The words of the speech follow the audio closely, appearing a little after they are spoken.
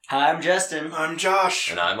Hi, I'm Justin. I'm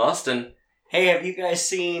Josh. And I'm Austin. Hey, have you guys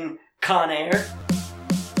seen Con Air?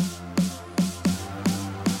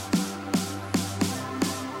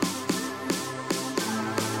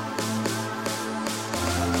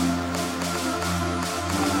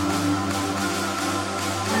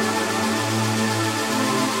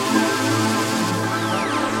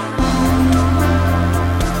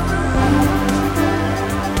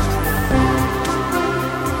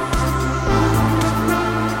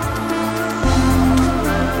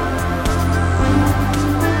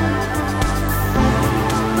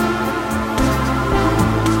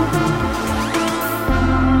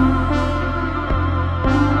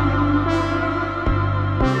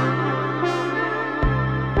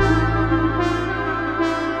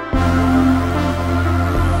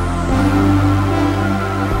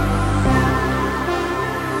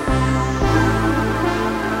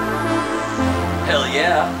 Hell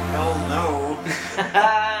yeah. Hell no.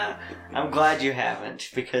 I'm glad you haven't,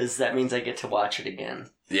 because that means I get to watch it again.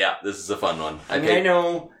 Yeah, this is a fun one. I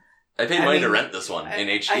know... I paid money to rent this one in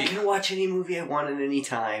HD. I can watch any movie I want at any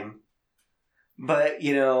time. But,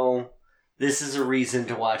 this is a reason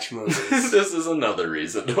to watch movies. This is another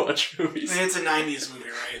reason to watch I movies. mean, it's a 90s movie,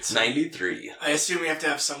 right? So 93. I assume we have to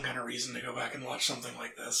have some kind of reason to go back and watch something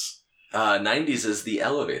like this. 90s is the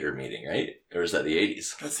elevator meeting, right? Or is that the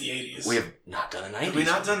 80s? That's the 80s. We have not done a 90s. Have we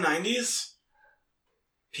not one. done 90s?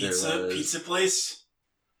 Pizza place?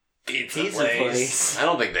 Pizza place. I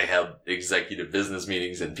don't think they have executive business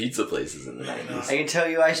meetings in pizza places in the Maybe 90s. I can tell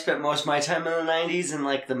you I spent most of my time in the 90s in,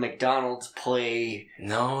 the McDonald's play.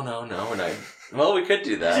 No, we're not. Well, we could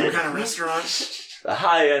do Some that. kind of restaurant? A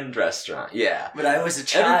high-end restaurant, yeah. But I was a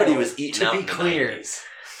child. Everybody was eating out to in be the clear. 90s.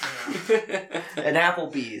 Yeah, An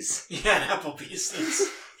Applebee's. yeah, an Applebee's.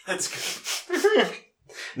 That's good.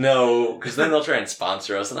 No, because then they'll try and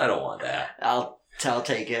sponsor us, and I don't want that. I'll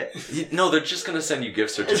take it. No, they're just gonna send you gift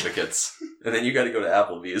certificates, and then you got to go to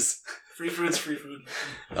Applebee's. Free food's free food.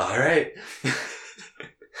 All right.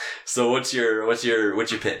 So what's your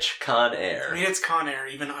pitch? Con I Air. mean, it's Con Air.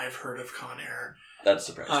 Even I've heard of Con Air. That's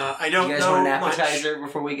surprising. I don't You guys know want an much. appetizer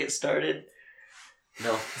before we get started?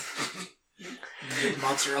 No. You get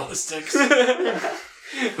mozzarella sticks.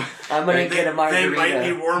 I'm gonna get a margarita. They might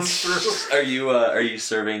be warmed through. Are you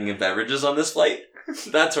serving beverages on this flight?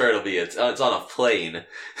 That's where it'll be. It's on a plane.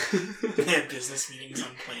 They have business meetings on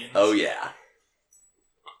planes. Oh yeah.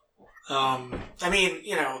 I mean,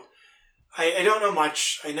 I don't know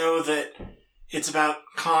much. I know that it's about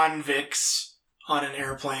convicts on an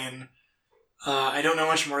airplane. I don't know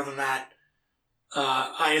much more than that.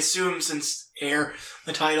 I assume since Air,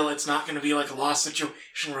 the title, it's not going to be like a lost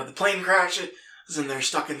situation where the plane crashes and they're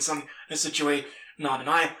stuck in a situation on an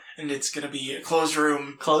island, and it's going to be a closed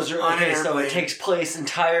room. Closer. On an Okay, so airplane. it takes place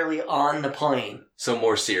entirely on the plane. So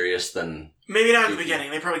more serious than Maybe not at the Goofy.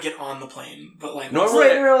 beginning. They probably get on the plane, but Normally-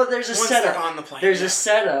 Wait, no, there's a once they're setup. on the plane, There's yeah. a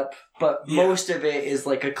setup, but Yeah. most of it is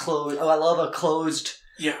like a closed. Oh, I love a closed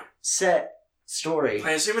Yeah, set story.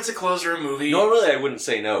 I assume it's a closed room movie. Normally I wouldn't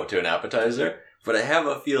say no to an appetizer, but I have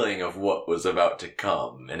a feeling of what was about to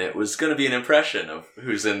come, and it was going to be an impression of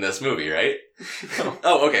who's in this movie, right?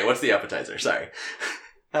 Oh, okay. What's the appetizer? Sorry.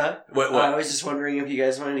 Huh? What? I was just wondering if you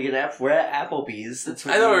guys wanted to get We're at Applebee's. That's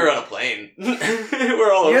what I thought we were on a plane.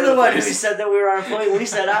 We're all over You're the one who place. said that we were on a plane. We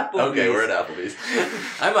said Applebee's. Okay, we're at Applebee's.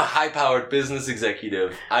 I'm a high-powered business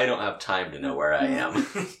executive. I don't have time to know where I am.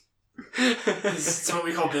 It's what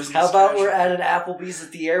we call business. How about we're casual. at an Applebee's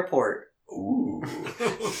at the airport? Ooh.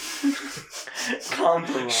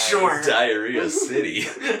 Compromise. Sure. Diarrhea City.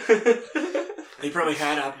 They probably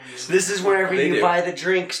had Applebee's. This is wherever They you do. buy the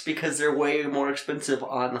drinks because they're way more expensive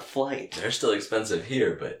on the flight. They're still expensive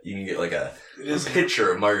here, but you can get like a It is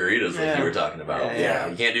pitcher of margaritas like Yeah. you were talking about. Yeah, yeah.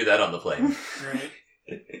 You can't do that on the plane. right.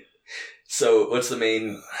 So, what's the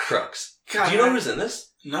main crux? God, Do you know who's in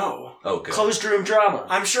this? No. Oh, good. Closed room drama,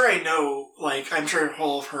 I'm sure I know. I'm sure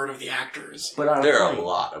I've heard of the actors. but on a There are plane. a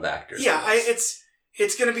lot of actors. Yeah, in this.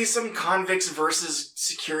 it's going to be some convicts versus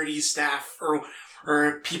security staff,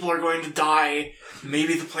 or people are going to die.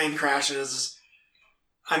 Maybe the plane crashes.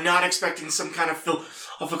 I'm not expecting some kind of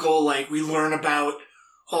philosophical, we learn about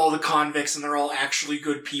all the convicts and they're all actually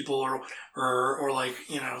good people, or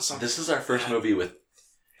something. This is our first movie with.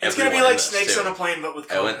 It's going to be everyone in like this, Snakes too. on a Plane, but with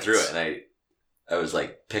I convicts. went through it and I was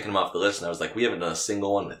like picking them off the list, and I was like, we haven't done a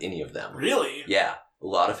single one with any of them. Really? Yeah, a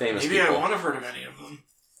lot of famous Maybe people. I won't have heard of any of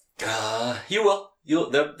them. You will.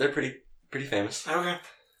 They're pretty famous. Okay.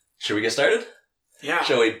 Should we get started? Yeah.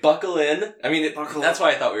 Shall we buckle in? I mean, Buckle that's up.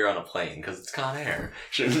 why I thought we were on a plane, because it's Con Air.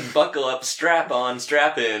 Should we buckle up, strap on,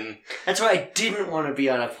 strap in? That's why I didn't want to be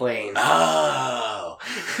on a plane. Oh,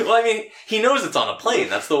 Well, I mean, he knows it's on a plane.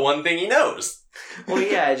 That's the one thing he knows. Well,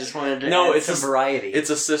 yeah, I just wanted to No, add it's some variety. It's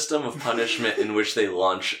a system of punishment in which they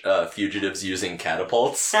launch fugitives using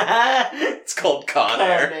catapults. It's called Con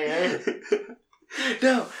Air.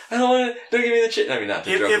 No, I don't want to. Don't give me the shit. I mean, not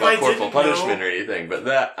to joke about corporal punishment or anything, but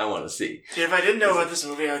that I want to see. If I didn't know about this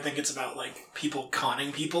movie, I would think it's about like people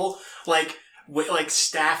conning people, like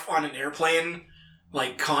staff on an airplane,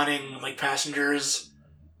 like conning like passengers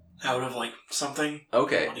out of like something.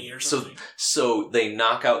 Okay, money or something. so they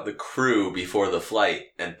knock out the crew before the flight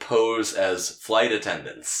and pose as flight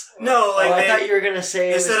attendants. No, like I thought you were gonna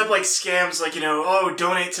say they set up like scams, like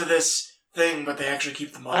donate to this thing, but they actually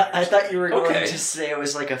keep the money. I thought you were going Okay. to say it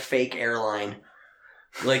was like a fake airline.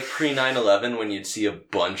 Like pre 9/11, when you'd see a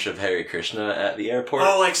bunch of Hare Krishna at the airport.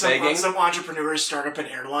 like begging. some entrepreneurs start up an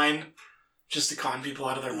airline just to con people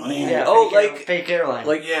out of their money. Yeah, fake airline.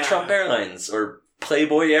 Like Yeah. Trump Airlines or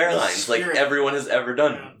Playboy Airlines, like Spirit. everyone has ever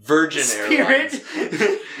done. Yeah. Virgin Spirit.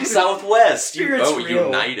 Airlines. Southwest. Spirit's real.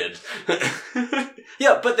 United.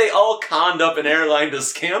 Yeah, but they all conned up an airline to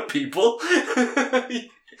scam people.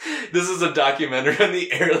 This is a documentary on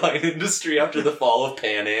the airline industry after the fall of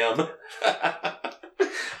Pan Am.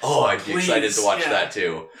 Oh, I'd be excited to watch that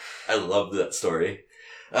too. I love that story.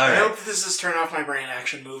 I hope this is turn off my brain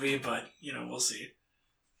action movie, but we'll see.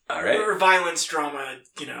 All right. Or violence drama,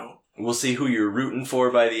 We'll see who you're rooting for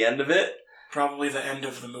by the end of it. probably the end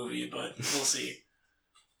of the movie, but we'll see.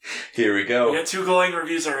 Here we go. We got 2 glowing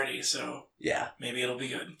reviews already, so Yeah. maybe it'll be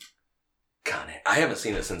good. Con Air. I haven't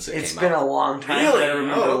seen it since it It's came been out. a long time, Really? but I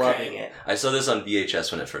remember Oh, okay. loving it. I saw this on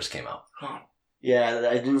VHS when it first came out. Huh. Yeah,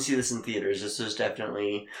 I didn't see this in theaters. This was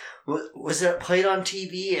definitely... Was it played on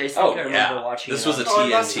TV? I think Oh, I remember yeah. watching This it was a on it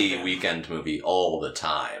must have TNT been. weekend movie all the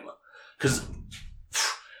time. Because,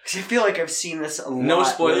 'Cause I feel like I've seen this a lot. no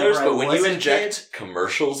spoilers, whenever I but when was you a inject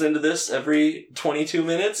commercials into this every 22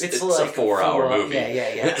 minutes, it's like a 4-hour movie.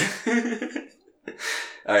 Yeah.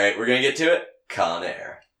 Alright, we're gonna get to it. Con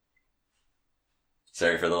Air.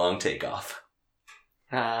 Sorry for the long takeoff.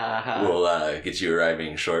 We'll get you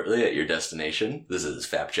arriving shortly at your destination. This is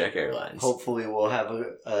FapCheck Airlines. Hopefully we'll have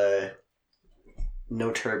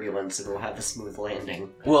no turbulence and we'll have a smooth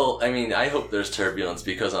landing. Well, I mean, I hope there's turbulence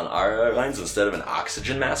because on our airlines, instead of an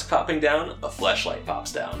oxygen mask popping down, a fleshlight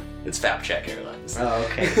pops down. It's FapCheck Airlines. Oh,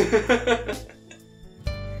 okay.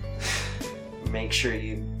 Make sure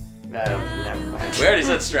you... never mind. We already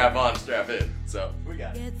said strap on, strap in, so we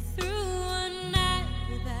got it. Get through a night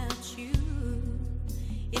without you.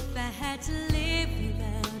 If I had to live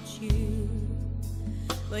without you,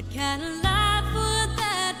 what kind of life would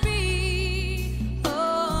that be?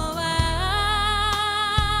 Oh,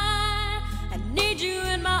 I need you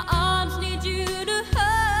in my arms, need you to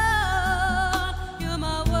hold. You're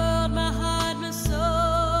my world, my heart, my soul.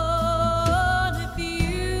 If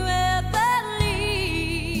you ever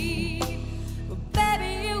leave, well, baby,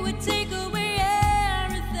 you would take away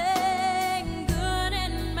everything good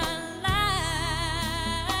in my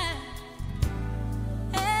life.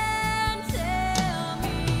 And tell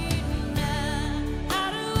me now, how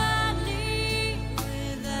do I live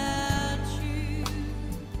without you?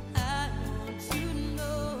 I want to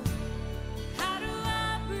know, how do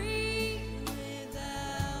I breathe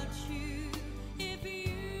without you? If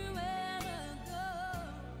you ever go.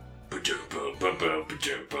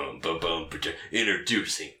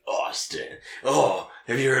 Introducing Austin. Oh,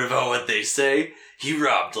 have you heard about what they say? He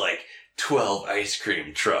robbed like 12 ice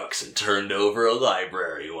cream trucks and turned over a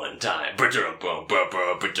library one time.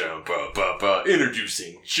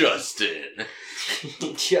 Introducing Justin.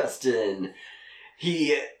 Justin.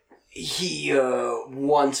 He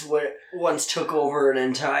once took over an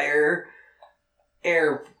entire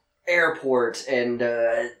airport and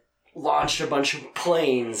launched a bunch of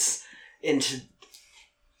planes into...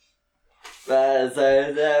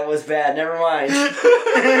 that was bad. Never mind.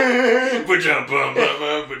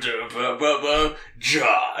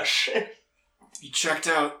 Josh. You checked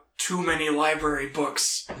out too many library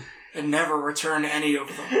books and never returned any of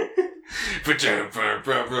them.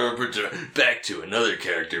 Back to another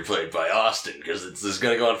character played by Austin, because this is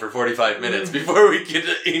going to go on for 45 minutes before we get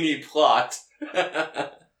to any plot.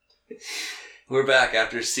 We're back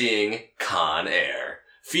after seeing Con Air,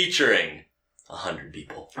 featuring 100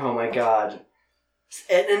 people. Oh my god.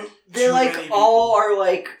 And they Too like many people. all are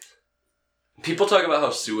like... People talk about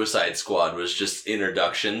how Suicide Squad was just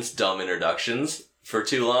introductions, dumb introductions, for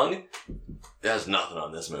too long. It has nothing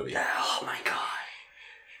on this movie. Oh my god.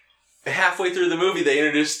 Halfway through the movie, they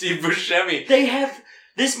introduced Steve Buscemi. They have...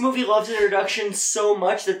 This movie loves introductions so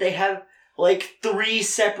much that they have like 3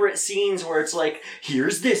 separate scenes where it's like,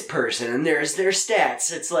 here's this person and there's their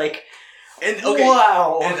stats. It's like, And okay,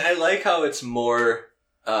 Wow. and I like how it's more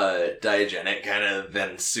diegenic kind of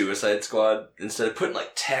than Suicide Squad. Instead of putting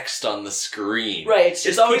like text on the screen, Right, it's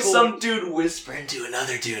It's just always people- some dude whispering to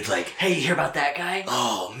another dude like, Hey, you hear about that guy?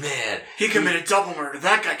 "Oh man, He committed double murder.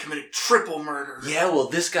 That guy committed triple murder. yeah, well,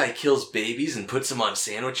 this guy kills babies and puts them on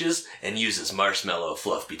sandwiches and uses marshmallow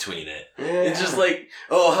fluff between it." It's just like,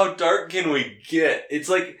 oh, how dark can we get? It's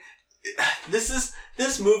like,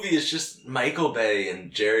 this movie is just Michael Bay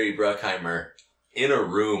and Jerry Bruckheimer in a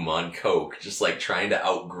room on coke, just like trying to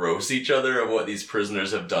outgross each other of what these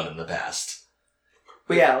prisoners have done in the past.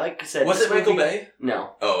 But yeah, like I said, Was this it Michael movie- Bay?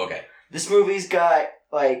 No. Oh, okay. This movie's got,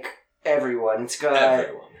 like, everyone. It's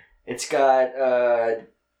got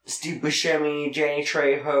Steve Buscemi, Danny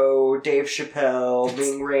Trejo, Dave Chappelle,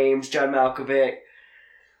 Ving Rhames, John Malkovich.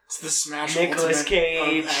 It's the smash Nicolas ultimate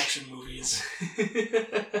Cage. of action movies.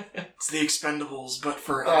 It's the Expendables, but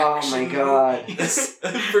for Oh action. my god. movies.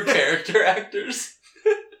 For character actors.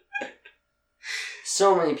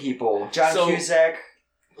 So many people. John So- Cusack.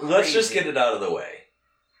 Let's just Crazy. get it out of the way.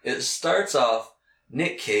 It starts off,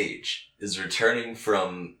 Nick Cage is returning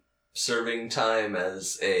from serving time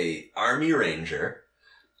as a army ranger,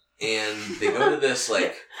 and they go to this,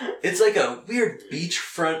 like, it's like a weird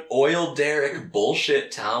beachfront oil derrick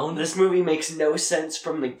bullshit town. This movie makes no sense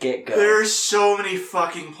from the get-go. There's so many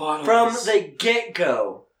fucking plot From holes. the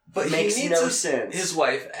get-go. But he makes meets no sense. his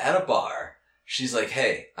wife at a bar. She's like,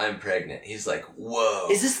 "Hey, I'm pregnant." He's like, "Whoa."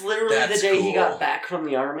 Is this literally the That's day he cool. got back from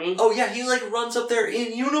the army? Oh yeah, he like runs up there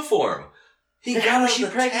in uniform. He Then got how out is of she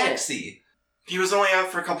the pregnant? taxi. He was only out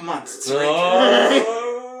for a couple months. It's great.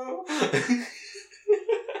 Oh.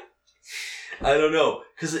 I don't know,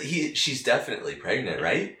 because she's definitely pregnant,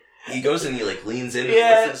 right? He goes and he like leans in and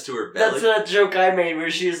Yeah, listens to her belly. That's that joke I made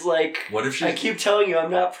where she's like, What if I she's? keep telling you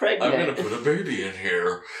I'm not pregnant. I'm gonna put a baby in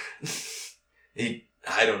here.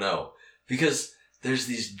 I don't know, because there's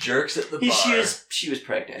these jerks at the bar, She was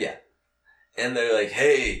pregnant. Yeah. and they're like,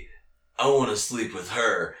 "Hey, I want to sleep with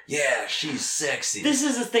her. Yeah, she's sexy." This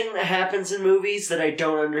is a thing that happens in movies that I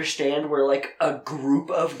don't understand, where like a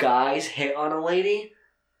group of guys hit on a lady.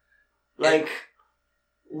 Like,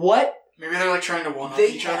 what? Maybe they're like trying to one up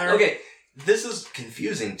They each other. Okay, this is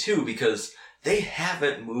confusing too because they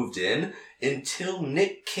haven't moved in until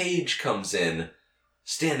Nick Cage comes in,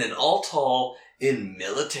 standing all tall in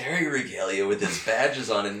military regalia with his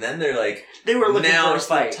badges on, and then they're like, They were looking for a "Now's the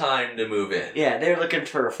fight. time to move in." Yeah, they were looking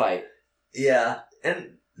for a fight. Yeah,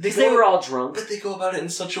 and Because they were all drunk. but they go about it in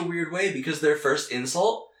such a weird way because their first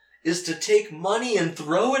insult is to take money and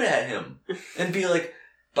throw it at him and be like,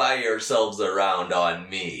 "Buy yourselves a round on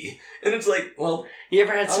me." And it's like, well, You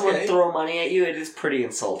ever had someone Okay. throw money at you? It is pretty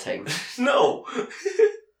insulting. no.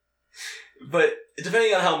 But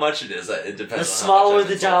depending on how much it is, it depends The on how smaller much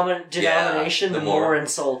the denomination, Yeah, the the more more-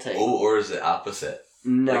 insulting. Oh, or is it opposite?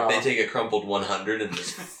 No, Like they take a crumpled 100 and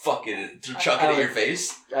just fuck it, chuck it at your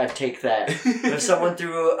face? I'd take that. If someone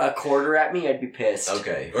threw a quarter at me, I'd be pissed.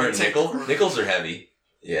 Okay. Or a I'd take nickel? the quarter. Nickels are heavy.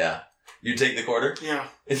 Yeah. You take the quarter? Yeah,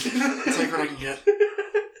 it's like what I can get.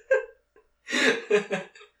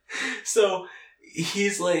 So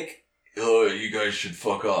he's like, "Oh, you guys should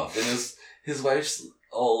fuck off." And his wife's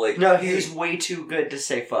all like, No, "Hey." he was way too good to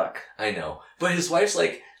say fuck. I know. But his wife's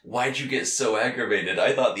like, "Why'd you get so aggravated?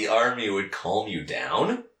 I thought the army would calm you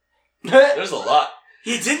down." There's a lot.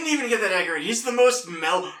 He didn't even get that aggravated. He's the most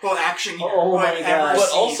mellow action hero Oh I've my ever God. But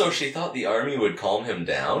seen. also, she thought the army would calm him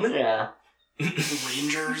down. Yeah,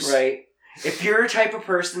 Rangers. right. If you're a type of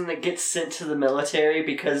person that gets sent to the military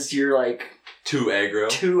because you're like Too aggro.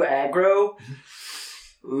 too aggro,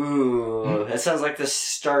 ooh, that sounds like the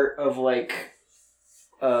start of like,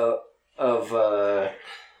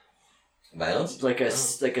 Violence? like a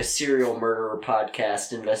like a serial murderer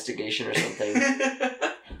podcast investigation or something.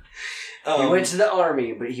 He went to the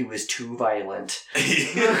army, but he was too violent.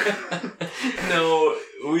 No,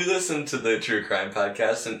 we listen to the true crime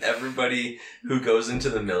podcast, and everybody who goes into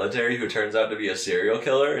the military who turns out to be a serial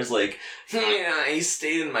killer is like, "Yeah, I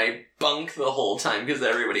stayed in my bunk the whole time because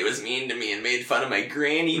everybody was mean to me and made fun of my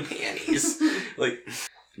granny panties." Like,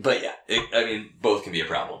 but yeah, I mean, both can be a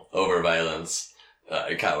problem. Over violence,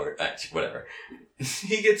 coward, whatever.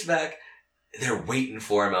 He gets back. They're waiting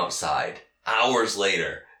for him outside. Hours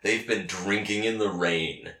later. They've been drinking in the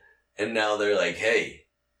rain. And now they're like, "Hey,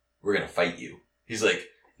 we're gonna fight you." He's like,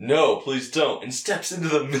 "No, please don't." And steps into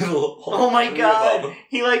the middle of all Oh my three of god! them.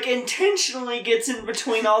 He like intentionally gets in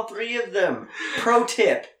between all three of them. Pro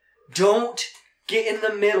tip: don't get in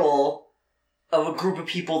the middle of a group of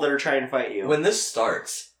people that are trying to fight you. When this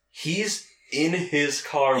starts, he's in his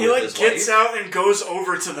car He with like his gets wife. out and goes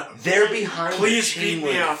over to them. They're behind Please the beat chain me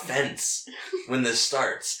link up. fence when this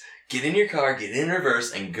starts. get in your car, get in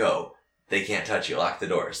reverse, and go. They can't touch you. Lock the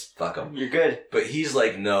doors. Fuck them. You're good. But he's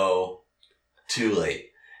like, no, too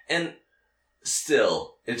late. And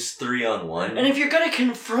still, it's 3-on-1. And if you're gonna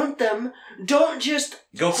confront them, don't just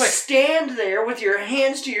Go quick. stand there with your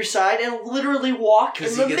hands to your side and literally walk in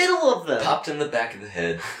 'Cause the he gets middle of them. Popped in the back of the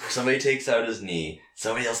head. Somebody takes out his knee.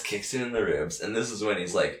 Somebody else kicks him in the ribs. And this is when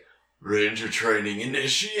he's like, Ranger training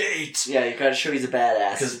initiate. Yeah, you gotta show he's a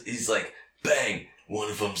badass. Because he's like, bang, one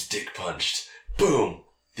of them's dick punched. Boom,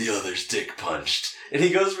 the other's dick punched. And he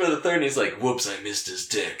goes for the third and he's like, whoops, I missed his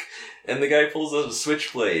dick. And the guy pulls out a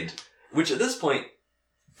switchblade, which at this point,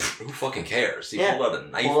 who fucking cares? He pulled out a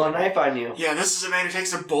knife. Pull a knife on you. Yeah, this is a man who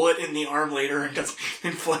takes a bullet in the arm later and doesn't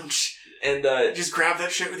flinch. And Just grab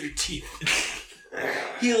that shit with your teeth.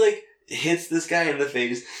 he like hits this guy in the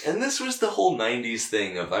face. And this was the whole 90s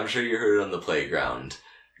thing of, I'm sure you heard it on the playground.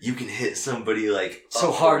 You can hit somebody like So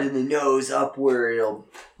upward, hard in the nose, up where it'll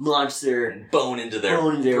launch their bone into their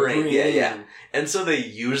brain. Yeah. And so they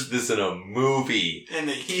used this in a movie. And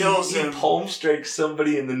it He kills him. palm strikes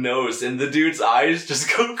somebody in the nose, and the dude's eyes just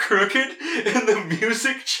go crooked, and the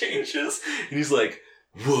music changes, and he's like,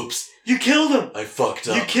 whoops, You killed him! I fucked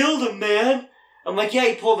up. You killed him, man! I'm like, yeah,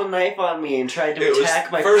 he pulled a knife on me and tried to It was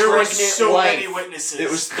attack my first- There were pregnant so wife. many witnesses. It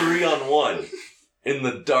was 3-on-1 in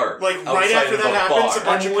the dark. Like, right outside after of that a happens, bar. a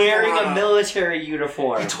bunch of I'm people wearing run a up. military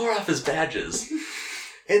uniform. He tore off his badges.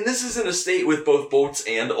 And this is in a state with both boats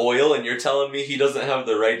and oil, and you're telling me he doesn't have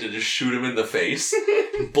the right to just shoot him in the face?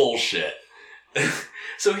 Bullshit.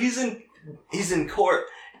 So he's in court,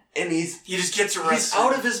 and he just gets arrested. he's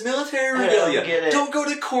out of his military I don't regalia. get it. Don't go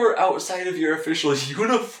to court outside of your official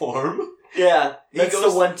uniform. Yeah, He that's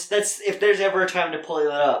goes- the one. That's if there's ever a time to play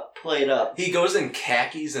it up. He goes in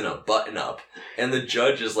khakis and a button-up, and the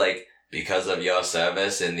judge is like, because of your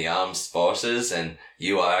service in the armed forces and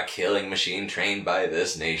you are a killing machine trained by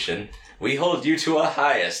this nation, we hold you to a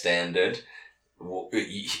higher standard.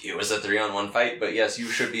 It was a 3-on-1 fight, but yes, you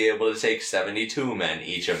should be able to take 72 men,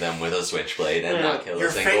 each of them with a switchblade, and not kill Your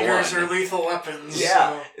a single fingers one. are lethal weapons.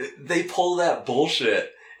 Yeah. so- They pull that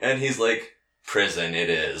bullshit, and he's like, prison it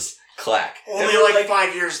is. Clack. Only And we're like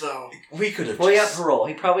 5 years, though. we could have Well, he got just... parole.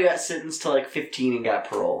 He probably got sentenced to like 15 and got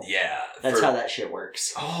parole. Yeah. That's for- how that shit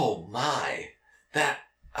works. Oh my.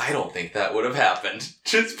 I don't think that would have happened.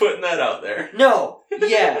 Just putting that out there. No,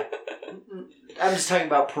 yeah. I'm just talking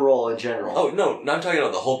about parole in general. Oh, no, I'm talking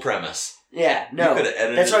about the whole premise. yeah, You no. could have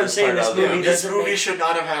edited That's what I'm this saying, part this out of the movie audio. This doesn't movie make- should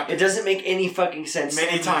not have It happened. doesn't make any fucking sense.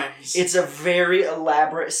 Many And times. It's a very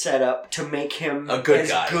elaborate setup to make him A good as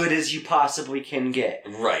guy. good as you possibly can get.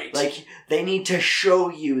 Right. Like, they need to show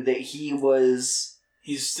you that he was...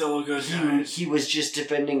 He's still a good guy. He was just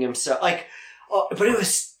defending himself. Like, but it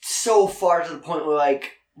was so far to the point where,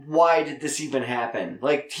 like, why did this even happen?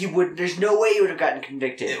 Like, there's no way he would have gotten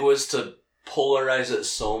convicted. It was to polarize it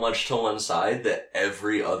so much to one side that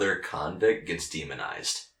every other convict gets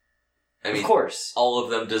demonized. I mean, of course. all of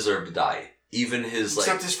them deserve to die. Even his, like...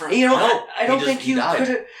 Except his friend. You know, No, I don't he think just- he you died. could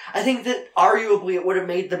have... I think that arguably it would have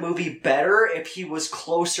made the movie better if he was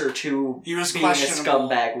closer to He was being a questionable.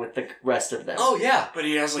 scumbag with the rest of them. Oh, yeah. But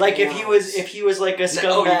he has like if he morals. was like a scumbag.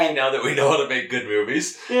 Oh, you mean now that we know how to make good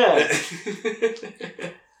movies? Yeah.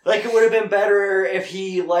 Like, it would have been better if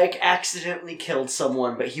he, like, accidentally killed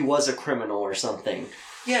someone, but he was a criminal or something.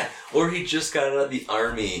 Yeah, or he just got out of the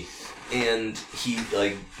army and he,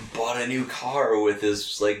 like, bought a new car with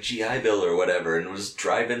his, like, GI Bill or whatever and was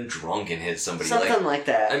driving drunk and hit somebody. Something like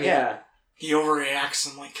that, I mean- yeah. He overreacts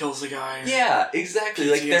and like kills the guy. Yeah, exactly.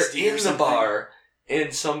 Like, they're PTSD or in the something. bar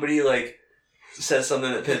and somebody, like, says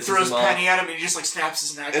something that He pisses throws him off. Penny at him and he just like snaps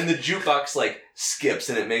his neck. And the jukebox, like, skips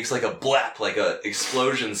and it makes, like, a blap, like a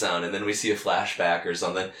explosion sound, and then we see a flashback or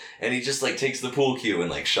something, and he just, like, takes the pool cue and,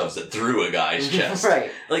 like, shoves it through a guy's chest. Right.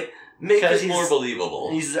 Like, make 'Cause it more he's-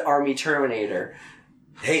 believable. He's the Army Terminator.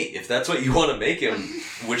 Hey, if that's what you want to make him,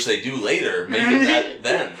 which they do later, make it that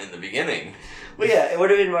then, in the beginning. Well, yeah, it would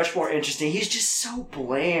have been much more interesting. He's just so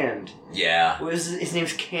bland. Yeah. His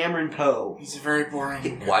name's Cameron Poe. He's very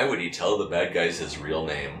boring. Why would he tell the bad guys his real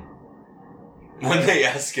name? When they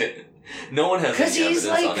ask it. No one has Because any he's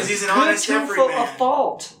evidence like on Because him. he's an good honest to everyman. a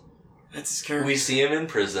fault. That's his character. We see him in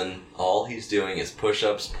prison. All he's doing is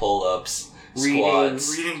push-ups, pull-ups, Reading.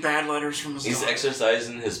 squats. Reading bad letters from his He's daughter.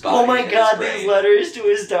 exercising his body Oh my and god, his brain. these letters to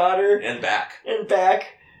his daughter And back. and back.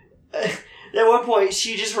 At one point,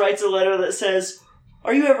 she just writes a letter that says,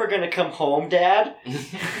 "Are you ever gonna come home, Dad?"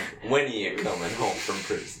 When are you coming home from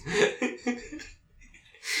prison?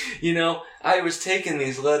 You know, I was taking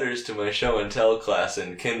these letters to my show and tell class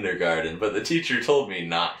in kindergarten, but the teacher told me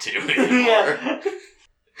not to anymore.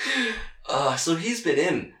 Yeah. So he's been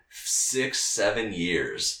in 6-7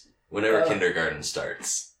 years. whenever kindergarten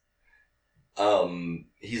starts.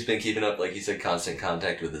 He's been keeping up, like he said, constant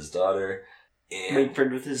contact with his daughter. And Made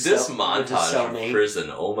friend with his this with his montage cellmate. of prison,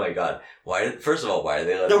 oh my god. First of all, why do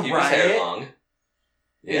they let The him keep his hair riot? long?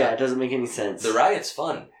 Yeah, it doesn't make any sense. The riot's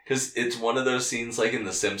fun, because it's one of those scenes like in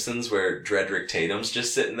The Simpsons where Dredrick Tatum's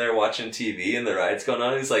just sitting there watching TV and the riot's going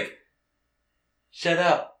on and he's like, shut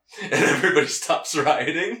up. And everybody stops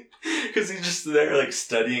rioting, because he's just there like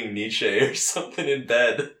studying Nietzsche or something in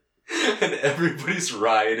bed. And everybody's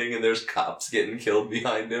rioting and there's cops getting killed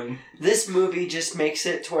behind him. This movie just makes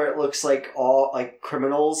it to where it looks like all like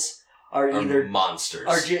criminals are either monsters.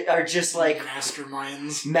 are just like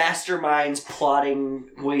masterminds plotting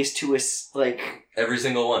ways to like every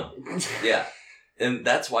single one. Yeah. And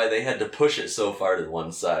that's why they had to push it so far to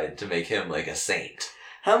one side to make him like a saint.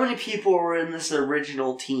 How many people were in this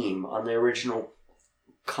original team on the original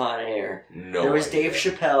Con Air? No. There was idea. Dave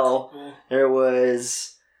Chappelle. There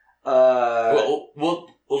was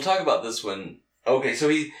We'll talk about this when. Okay, so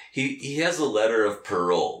he has a letter of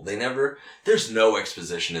parole. There's no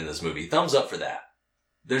exposition in this movie. Thumbs up for that.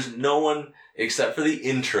 There's no one except for the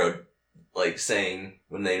intro, like saying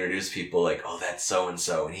when they introduce people, like, oh, that's so and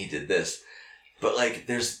so, and he did this. But like,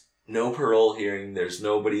 there's no parole hearing. There's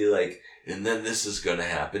nobody like, and then this is gonna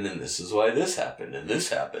happen, and this is why this happened, and this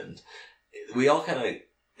happened. We all kind of,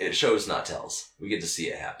 it shows not tells. We get to see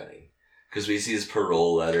it happening because we see his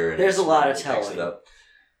parole letter. And there's a lot of picks telling. it up.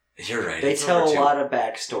 You're right. They it's tell over a lot of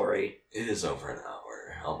backstory. It is over an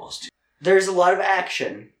hour, almost. There's a lot of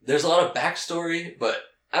action. There's a lot of backstory, but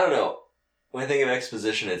I don't know. When I think of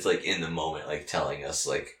exposition, it's like in the moment, like telling us,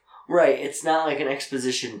 like. Right, it's not like an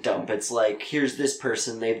exposition dump. It's like, here's this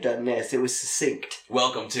person, they've done this. It was succinct.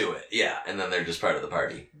 Welcome to it, yeah, and then they're just part of the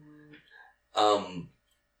party.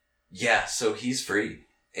 Yeah, so he's free,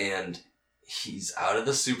 and he's out of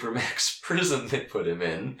the Supermax prison they put him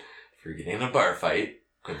in for getting in a bar fight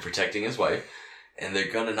and protecting his wife, and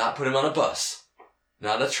they're gonna not put him on a bus,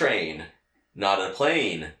 not a train, not a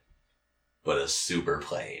plane, but a super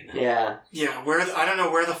plane. Yeah. Yeah, I don't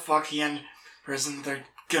know where the fuck he ended prison. They're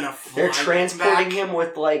gonna fly They're transporting back. him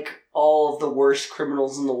with, like, all of the worst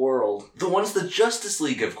criminals in the world. The ones the Justice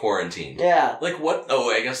League have quarantined. Yeah. Like what? Oh,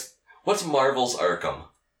 I guess, what's Marvel's Arkham?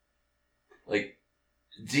 Like,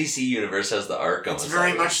 DC Universe has the Arkham. It's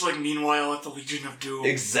very Asylum. much like Meanwhile at the Legion of Doom.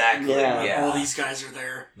 Exactly, Yeah. yeah. All these guys are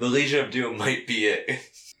there. The Legion of Doom might be it.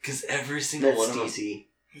 Because every single That's one of them... DC.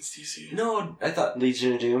 It's DC. No, I thought...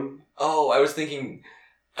 Legion of Doom? Oh, I was thinking...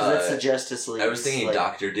 'Cause that's the Justice League. I was thinking like,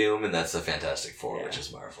 Doctor Doom, and that's the Fantastic Four, Yeah. which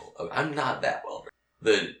is Marvel. I'm not that well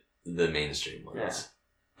versed. The mainstream ones.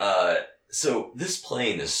 So this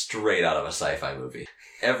plane is straight out of a sci-fi movie.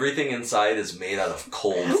 Everything inside is made out of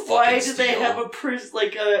cold fucking Why did steel. they have a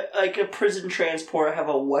prison transport have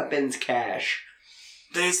a weapons cache?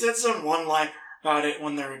 They said some one line about it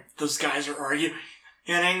when those guys are arguing,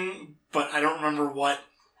 but I don't remember what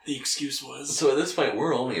the excuse was. So at this point,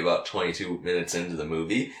 we're only about 22 minutes into the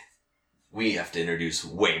movie. We have to introduce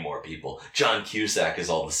way more people. John Cusack is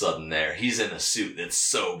all of a sudden there. He's in a suit that's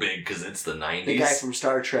so big because it's the 90s. The guy from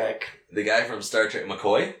Star Trek. The guy from Star Trek,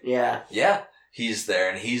 McCoy? Yeah. Yeah. He's there,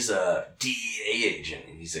 and he's a DEA agent,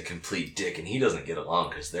 and he's a complete dick, and he doesn't get along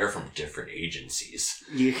because they're from different agencies.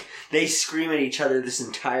 They scream at each other this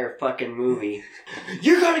entire fucking movie.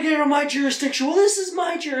 You're gonna get out of my jurisdiction. Well, this is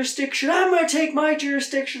my jurisdiction. I'm gonna take my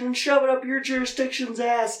jurisdiction and shove it up your jurisdiction's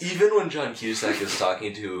ass. Even when John Cusack is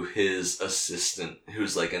talking to his assistant,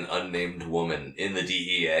 who's like an unnamed woman in the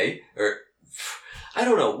DEA, or I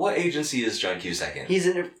don't know, what agency is John Cusack in? He's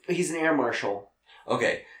an air marshal.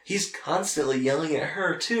 Okay, he's constantly yelling at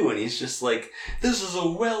her too, and he's just like, "This is a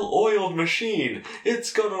well-oiled machine.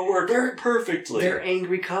 It's gonna work perfectly." They're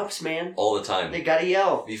angry cops, man. All the time. They gotta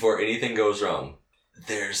yell. Before anything goes wrong.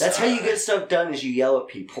 That's how you get stuff done, is you yell at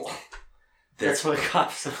people. That's what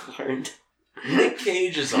cops have learned. Nick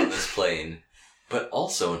Cage is on this plane, but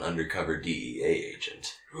also an undercover DEA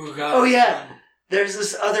agent. Oh yeah! There's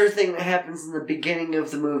this other thing that happens in the beginning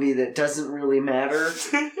of the movie that doesn't really matter.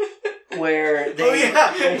 Where they... Oh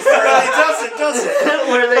yeah! It doesn't.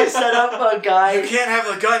 Where they set up a guy... You can't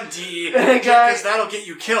have a gun, DE, guy- because that'll get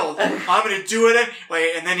you killed. I'm gonna do it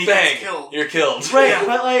anyway, and then he Bang! gets killed. You're killed. Right, Yeah.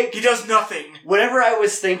 but like... He does nothing. Whenever I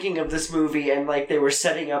was thinking of this movie and like they were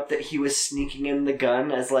setting up that he was sneaking in the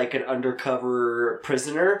gun as like an undercover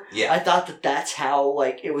prisoner, Yeah. I thought that that's how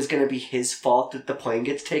like it was going to be his fault that the plane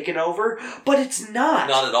gets taken over, but it's not.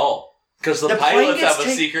 Not at all. Because the The plane pilots gets have a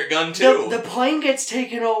take- secret gun too. The plane gets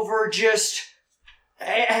taken over, just...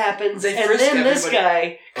 It happens, They and frisk then this everybody.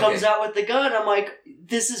 guy comes Okay. out with the gun. I'm like,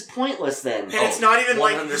 this is pointless then. And it's not even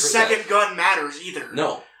like 100%. the second gun matters either.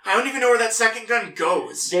 No. I don't even know where that second gun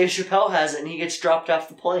goes. Dave Chappelle has it, and he gets dropped off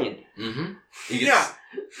the plane. Mm-hmm. Yeah.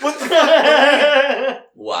 What the fuck?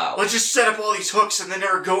 Wow. Let's just set up all these hooks and then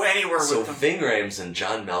never go anywhere So with them. Ving Rhames and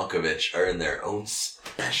John Malkovich are in their own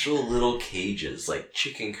special little cages, like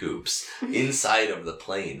chicken coops, inside of the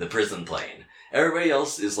plane, the prison plane. Everybody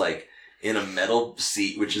else is like in a metal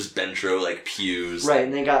seat, which is Bentro, like pews. Right,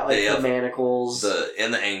 and they got like They the have manacles.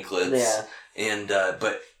 And the anklets. Yeah. And,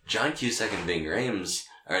 but John Cusack and Ving Rhames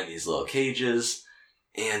are in these little cages,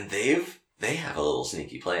 and they have a little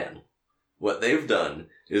sneaky plan. What they've done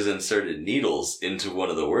is inserted needles into one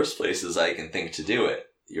of the worst places I can think to do it.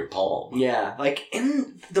 Your palm. Yeah, like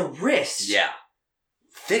in the wrist. Yeah.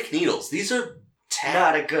 Thick needles. These are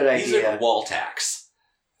Not a good These are idea. wall tacks.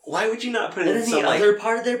 Why would you not put it And in then some, the like... other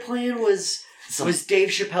part of their plan was Dave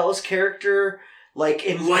Chappelle's character, like,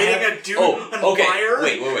 in Lighting a dude Oh, on okay. fire?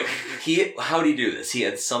 Wait. How'd he do this? He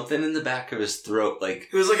had something in the back of his throat, like...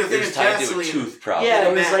 It was like a It thing was of tied to a gasoline. tooth, probably. Yeah,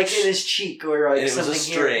 it was match. like in his cheek or like And it was a something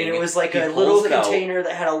here. string. And it was like He a pulls little it out. container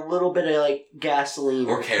that had a little bit of like gasoline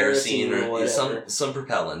Or kerosene or whatever. some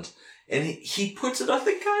propellant. And he puts it on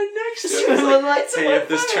the guy next to Just him. He's one like, lights him hey, on if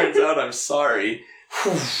this fire." turns out, I'm sorry.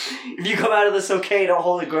 If you come out of this okay, don't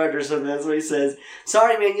hold a grudge or something. That's what he says.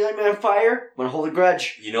 Sorry, man, you light me on fire? I'm gonna hold a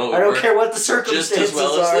grudge. You know, I don't we're care what the just circumstances as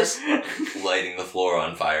well are. as this, lighting the floor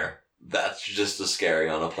on fire. That's just as scary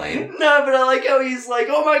on a plane. No, but I like how he's like,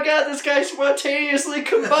 oh my god, this guy spontaneously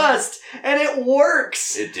combust, and it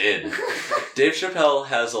works. It did. Dave Chappelle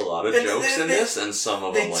has a lot of And jokes in this, and some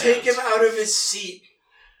of them They land. take him out of his seat.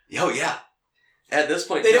 Oh, yeah. At this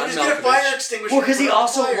point, They John don't just get a fire Malkovich, extinguisher. Well, because he and put out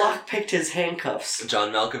also fire. lockpicked his handcuffs.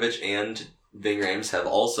 John Malkovich and Ving Rhames have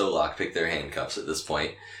also lockpicked their handcuffs at this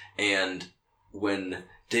point. And when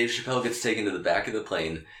Dave Chappelle gets taken to the back of the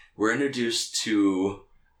plane, we're introduced to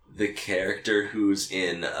the character who's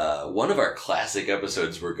in one of our classic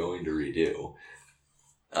episodes we're going to redo,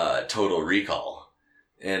 Total Recall.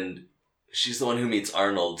 And she's the one who meets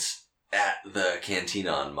Arnold at the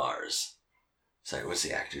cantina on Mars. Sorry, what's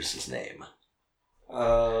the actress's name?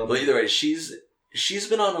 Well, either way, she's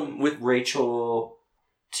been on them with... Rachel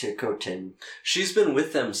Ticotin. She's been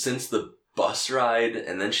with them since the bus ride,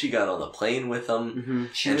 and then she got on the plane with them. Mm-hmm.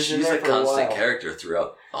 She And was in she's there a for constant while. character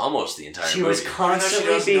throughout almost the entire She movie. was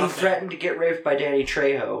constantly does being nothing. threatened to get raped by Danny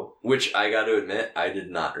Trejo. Which I got to admit, I did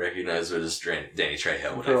not recognize her as Danny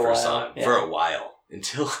Trejo when For I a first while, saw him. yeah. For a while.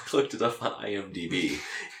 Until I looked it up on IMDb.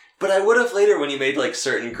 But I would have later when he made like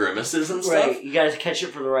certain grimaces and stuff. Right, you gotta catch it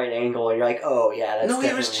from the right angle, and you're like, oh yeah, that's No,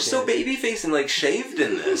 he was definitely just him. so baby-faced and like shaved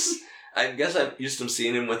in this. I guess I'm used to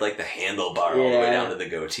seeing him with like the handlebar all the way Yeah. down to the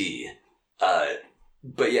goatee.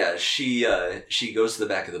 But yeah, she goes to the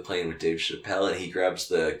back of the plane with Dave Chappelle, and he grabs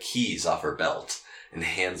the keys off her belt and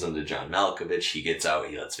hands them to John Malkovich. He gets out,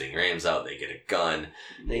 he lets Ving Rhames out, they get a gun.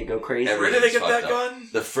 They go crazy. Every- Where did they get Everything's that fucked up. gun?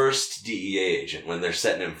 The first DEA agent, when they're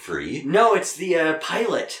setting him free. No, it's the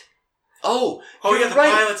pilot. Oh, Oh, you're yeah, the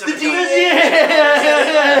right. pilots have The a gun.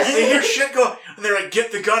 DEA. They hear shit go, and they're like,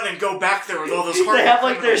 get the gun and go back there with all those hard They have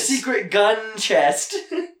like their criminals. secret gun chest.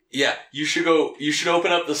 Yeah, you should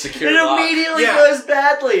open up the secure It lock. immediately Yeah. goes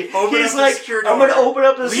badly. Open He's up the like, secure I'm gonna door. open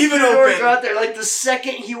up the Leave it secure door and open. go out there. Like the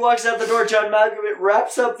second he walks out the door, John Malkovich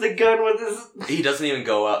wraps up the gun with his. He doesn't even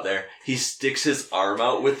go out there. He sticks his arm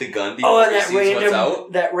out with the gun before Oh, and he that sees what's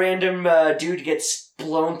out. random dude gets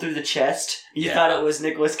blown through the chest. You Yeah. thought it was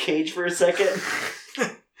Nicolas Cage for a second.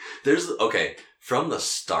 From the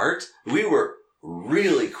start, we were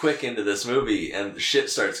really quick into this movie, and shit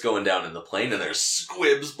starts going down in the plane, and there's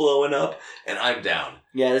squibs blowing up, and I'm down.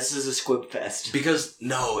 Yeah, this is a squib fest. Because,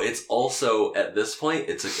 no, it's also, at this point,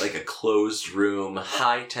 it's like a closed room,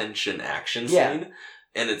 high tension action scene, Yeah.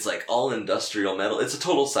 and it's like all industrial metal. It's a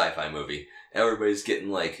total sci-fi movie. Everybody's getting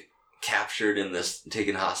like captured in this,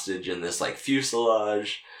 taken hostage in this like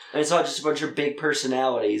fuselage. And it's not just a bunch of big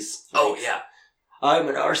personalities. Oh, yeah. I'm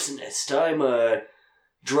an arsonist. I'm a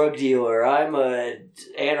drug dealer. I'm a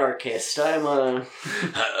anarchist. I'm a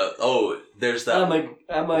There's that I'm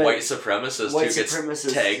a white supremacist white who gets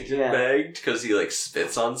supremacist, tagged yeah. and bagged because he like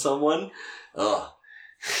spits on someone. Ugh.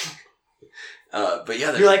 But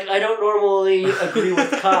yeah, You're like, I don't normally agree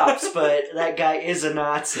with cops, but that guy is a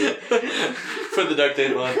Nazi. put the duct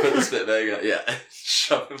tape on, put the spit bag on, yeah,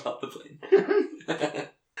 shove him out the plane.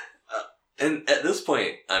 And at this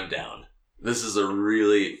point, I'm down. This is a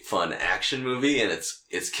really fun action movie, and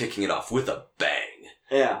it's kicking it off with a bang.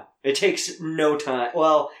 Yeah, it takes no time.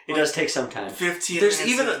 Well, it does take some time. 15 There's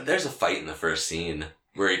minutes even in. there's a fight in the first scene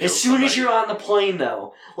where he As kills soon as somebody. you're on the plane,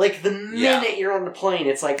 though, like the minute Yeah. you're on the plane,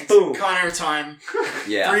 it's like boom. Con Air time.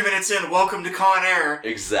 Yeah, 3 minutes in, welcome to Con Air.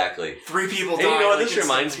 exactly. 3 people And die. you know what like, this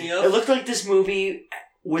reminds me It of? looked like this movie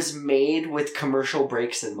was made with commercial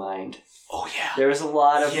breaks in mind. Oh yeah. There was a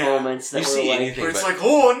lot of Yeah. moments that You were see like, anything Where it's but- like,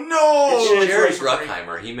 oh no! It's Jerry like-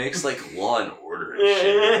 Bruckheimer, he makes like Law and Order and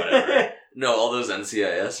shit or whatever. No, all those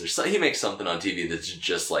NCIS or so, he makes something on TV that's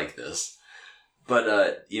just like this.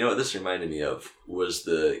 But you know what this reminded me of was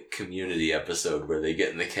the Community episode where they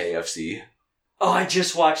get in the KFC. oh, I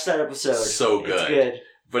just watched that episode. So good. It's good.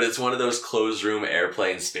 But it's one of those closed room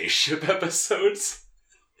airplane spaceship episodes.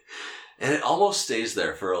 And it almost stays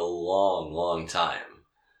there for a long, long time.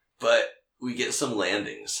 But we get some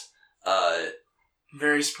landings.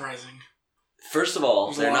 Very surprising. First of all,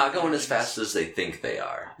 There's a they're lot not of going as landings. fast as they think they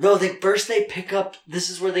are. No, they pick up. This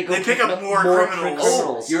is where they go. They pick up more criminals.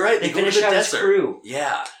 Oh, you're right. They They go to finish the out his desert. crew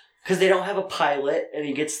Yeah. because they don't have a pilot, and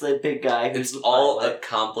he gets the big guy. Who's It's the all a pilot.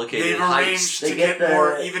 complicated They've heist. arranged They to get get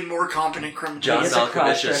the- even more competent criminals. John gets a Malkovich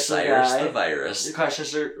cross-dresser is Cyrus guy. the Virus. The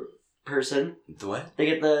Crossdresser person. The what? They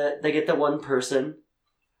get the one person.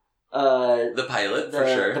 The The pilot, for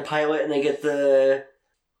sure. The pilot, and they get the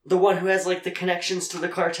one who has like the connections to the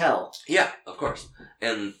cartel. Yeah, of course.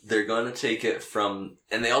 And they're going to take it from...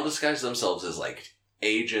 And they all disguise themselves as, like,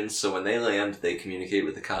 agents, so when they land, they communicate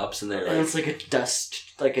with the cops, and they're And like... it's like a dust,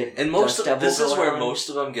 like a And most dust of... devil This is going where on. most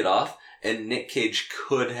of them get off, and Nick Cage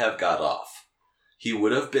could have got off. He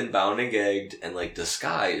would have been bound and gagged and, like,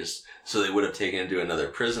 disguised, so they would have taken him to another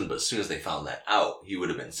prison, but as soon as they found that out, he would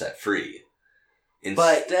have been set free.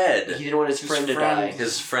 But Instead, he didn't want his His friend to friend- die.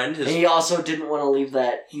 his friend, And he also didn't want to leave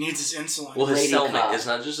that. He needs his insulin. Well, his lady cellmate. cop. It's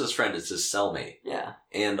not just his friend, it's his cellmate. Yeah.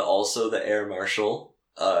 And also the air marshal,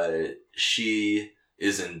 she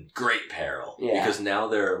is in great peril. Yeah. Because now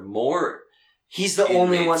there are more... He's the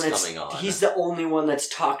only one Inmates that's coming on. he's the only one that's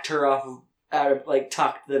talked her off of, out of like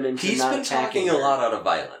talked them into He's not been attacking talking a her. lot out of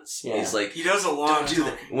violence. Yeah. He's like, He does a lot don't of do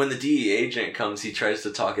that. talking. When the DEA agent comes, he tries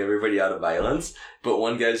to talk everybody out of violence, but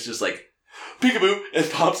one guy's just like, peekaboo, and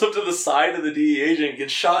pops up to the side of the DEA agent,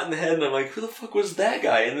 gets shot in the head, and I'm like, who the fuck was that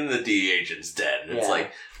guy? And then the DEA agent's dead. And it's Yeah.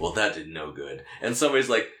 like, well, that did no good. And somebody's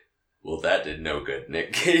like, well, that did no good,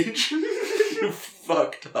 Nick Cage. You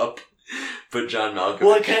fucked up. But John Malkovich...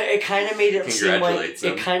 Well, it kind of made it seem like Congratulates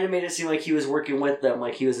him. it kind of made it seem like he was working with them,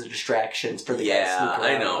 like he was a distraction for the guy to yeah, sneak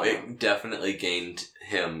I around know. on them. It definitely gained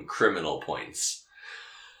him criminal points.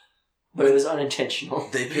 But it was unintentional.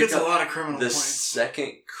 They He pick gets a up lot of criminal the points.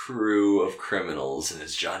 second crew of criminals, and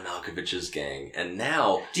it's John Malkovich's gang. And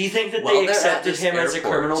now, Do you think that Well, they they're at accepted this him as a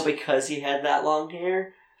airport. criminal because he had that long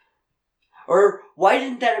hair? Or why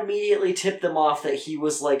didn't that immediately tip them off that he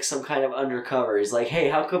was like some kind of undercover? He's like, hey,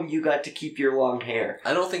 how come you got to keep your long hair?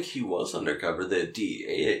 I don't think he was undercover. The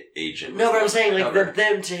DEA agent. No, was but I'm saying like undercover.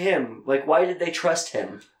 them to him. Like, why did they trust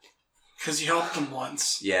him? Because he helped them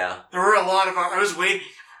once. Yeah. There were a lot of... I was waiting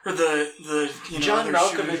for the John other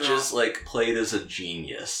shoe to Malkovich drop. is like played as a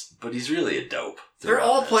genius, but he's really a dope. They're throughout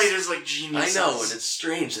all this. played as like I geniuses. know, and it's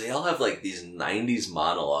strange. They all have like these 90s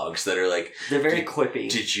monologues that are like, They're very Did- quippy.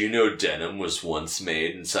 did you know denim was once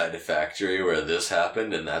made inside a factory where this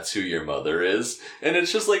happened and that's who your mother is? And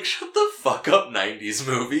it's just like, shut the fuck up, 90s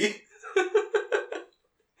movie.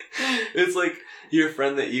 It's like your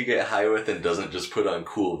friend that you get high with and doesn't just put on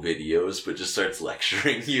cool videos, but just starts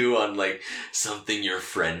lecturing you on like something your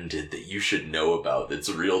friend did that you should know about that's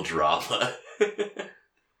real drama.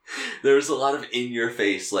 There's a lot of in your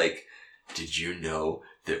face, like, did you know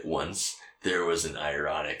that once there was an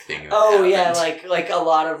ironic thing that Oh happened? yeah, like a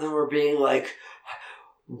lot of them were being like,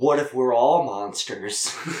 "What if we're all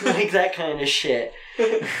monsters?" Like that kind of shit.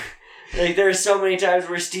 Like there are so many times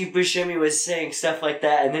where Steve Buscemi was saying stuff like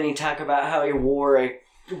that, and then he talked about how he wore a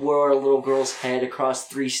little girl's head across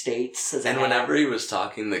 3 states. As a And hat. whenever he was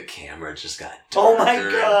talking, the camera just got Oh darker my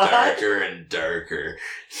and God. darker and darker.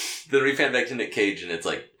 Then we pan back to Nick Cage, and it's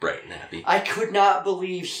like bright and happy. I could not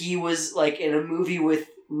believe he was like in a movie with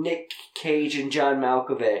Nick Cage and John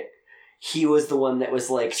Malkovich. He was the one that was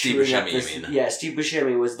like Steve chewing up Buscemi, this. you mean? Yeah, Steve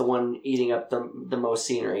Buscemi was the one eating up the most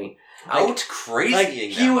scenery. Out crazying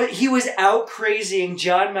Like them. he was out crazying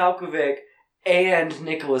John Malkovich and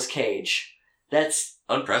Nicolas Cage. That's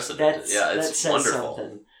Unprecedented. Yeah, that it's says wonderful.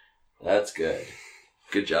 something. That's good.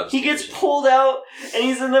 Good job. He Steve gets Buscemi. pulled out and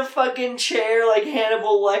he's in the fucking chair like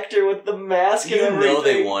Hannibal Lecter with the mask and You everything. know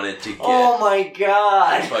they wanted to get Oh my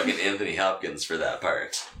god! fucking Anthony Hopkins for that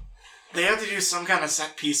part. They have to do some kind of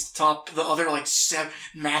set piece to top the other like 7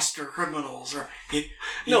 master criminals, or you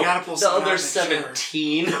gotta pull the someone other out of the chair.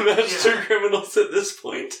 17 master Yeah. criminals at this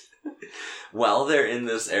point. While they're in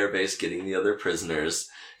this airbase getting the other prisoners,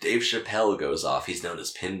 Dave Chappelle goes off. He's known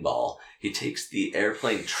as Pinball. He takes the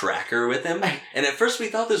airplane tracker with him, and at first we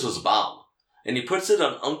thought this was a bomb. And he puts it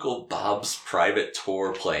on Uncle Bob's private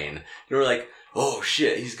tour plane. And we're like, oh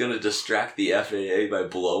shit, he's gonna distract the FAA by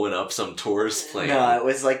blowing up some tourist plane. No, it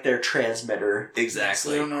was like their transmitter. So they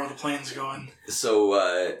Exactly. don't know where the plane's going.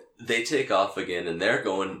 So they take off again, and they're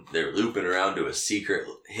looping around to a secret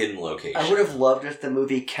hidden location. I would have loved if the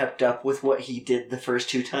movie kept up with what he did the first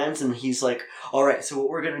 2 times, and he's like, alright, so what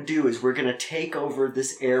we're gonna do is we're gonna take over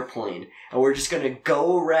this airplane, and we're just gonna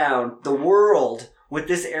go around the world with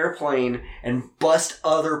this airplane and bust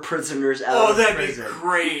other prisoners out Oh, of that'd prison. be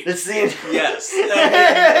great. That's the Yes.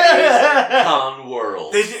 Yeah. Con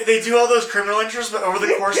World. They do all those criminal intros, but over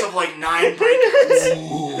the course of like 9 breakdowns.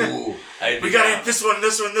 Ooh. We gotta hit this one,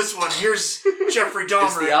 this one, this one. Here's Jeffrey Dahmer.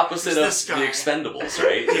 It's the opposite of this the guy. Expendables,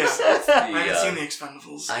 right? Yeah. It's the, I haven't seen the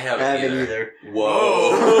Expendables. I I haven't haven't either. either.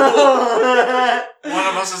 Whoa. One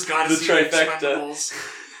of us has got to The see trifecta. the Expendables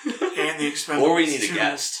and the Expendables. Or we need a 2.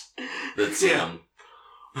 guest that's seen Yeah. them.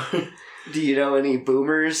 Do you know any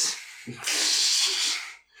boomers?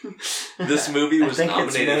 This movie I was think it's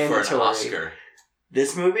nominated for an mandatory. Oscar.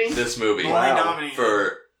 This movie? This movie. Only Wow. nominated.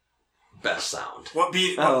 For Best Sound. What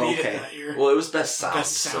beat Oh, it okay. that year? Well, it was Best Sound,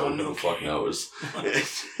 Best so Sound, who the fuck okay. knows.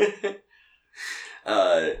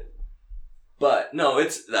 But no,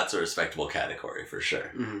 that's a respectable category for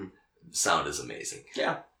sure. Mhm. Sound is amazing.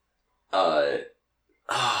 Yeah.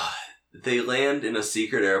 They land in a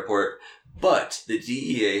secret airport, but the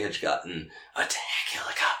DEA has gotten attack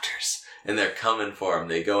helicopters, and they're coming for him.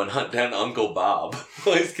 They go and hunt down Uncle Bob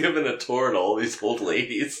while he's giving a tour to all these old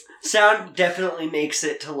ladies. Sound definitely makes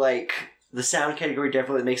it to like the sound category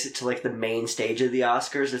definitely makes it to like the main stage of the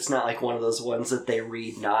Oscars. It's not like one of those ones that they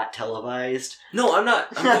read not televised. No, I'm not.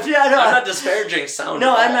 I'm Yeah, no, not disparaging sound.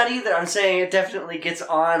 No, at I'm all. not either. I'm saying it definitely gets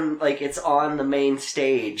on like it's on the main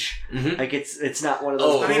stage. Mhm. Like it's not one of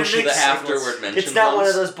those Oh, I mean, it bullshit the makes sense. afterward mention. It's not one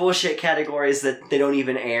of ones? those bullshit categories that they don't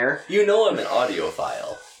even air. You know I'm an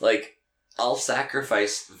audiophile. Like, I'll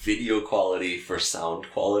sacrifice video quality for sound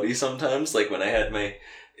quality sometimes. Like, when I had my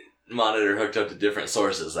monitor hooked up to different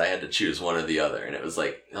sources, I had to choose one or the other, and it was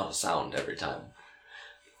like, oh, sound every time.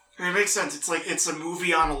 I mean, it makes sense. It's like it's a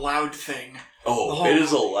movie on a loud thing. The Oh, whole it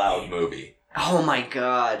is a movie. loud movie. Oh my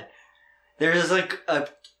god. There's like a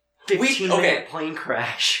 15-minute plane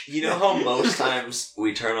crash. You know how most times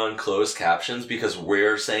we turn on closed captions because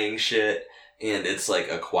we're saying shit and it's like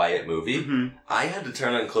a quiet movie? Mhm. I had to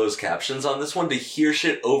turn on closed captions on this one to hear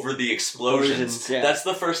shit over the explosions. Explosions, yeah. That's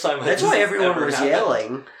the first time That's this why has everyone ever was happened.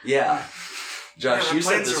 yelling. Yeah. Josh, Yeah, the you said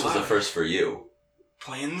planes this are was a loud. first for you.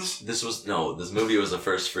 Planes? This movie was a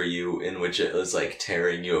first for you in which it was like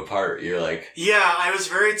tearing you apart. You're like, Yeah, I was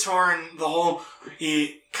very torn the whole...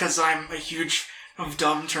 Because I'm a huge fan of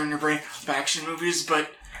dumb, turn your brain of action movies, but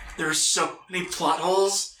there's so many plot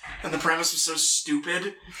holes, and the premise was so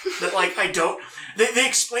stupid that, like, I don't... They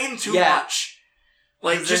explain too Yeah. much.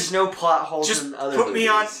 Like, There's just no plot holes just in other put movies. me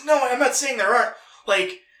on... No, I'm not saying there aren't.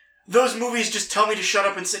 Like, those movies just tell me to shut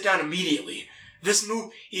up and sit down immediately. This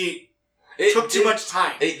movie it took too did- much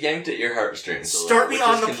time. It yanked at your heartstrings. Start me which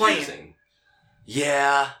on is the plane. confusing.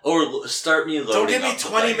 Yeah, or start me loading Don't give me up the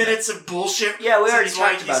 20 plane. minutes of bullshit. Yeah, we already since why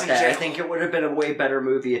talked he's about in that. I jail. think it would have been a way better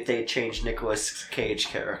movie if they had changed Nicolas Cage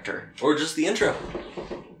character. Or just the intro.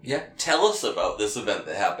 Yeah, tell us about this event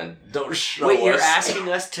that happened. Don't show Wait, us. you're asking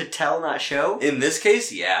us to tell, not show? In this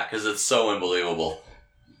case, yeah, because it's so unbelievable.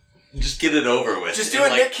 Just get it over with. Just in, do a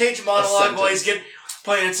like, Nick Cage monologue while he's sentence. getting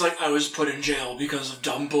playing. It's like, I was put in jail because of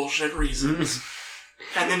dumb bullshit reasons.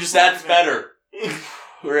 And then just That's let him better.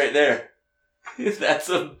 Right there. That's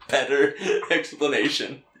a better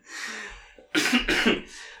explanation.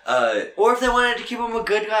 Or if they wanted to keep him a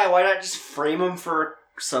good guy, why not just frame him for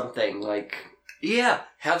something? Like, Yeah,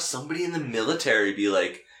 have somebody in the military be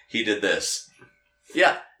like, he did this.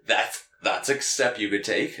 Yeah, that's a step you could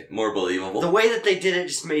take. More believable. the way that they did it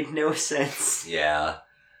just made no sense. Yeah.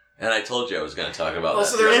 And I told you I was going to talk about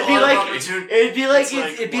Also, that. there's It'd a be lot of like- opportunity. It'd be like It's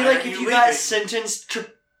like, it'd be why like are if you you got leaving? sentenced to,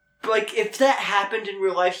 like, if that happened in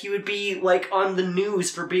real life, he would be like on the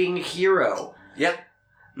news for being a hero, Yeah,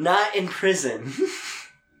 not in prison.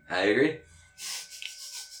 I agree.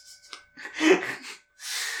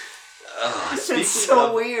 Speaking so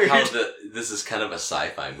of weird. How this is kind of a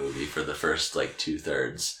sci-fi movie for the first, like,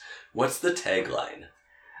 2/3. What's the tagline?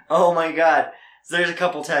 Oh my god! So there's a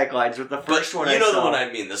couple taglines, but the first one you I know saw, the one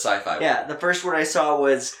I mean, the sci-fi one. yeah, the first one I saw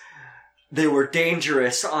was, "They were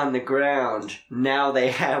dangerous on the ground. Now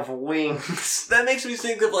they have wings." That makes me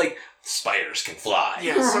think of, like, spiders can fly.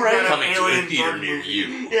 Yeah, some Right. kind of Coming to a alien theater bug near movie. you.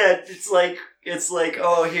 Yeah, it's like,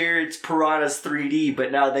 oh, here it's Piranhas 3D,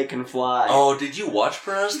 but now they can fly. Oh, did you watch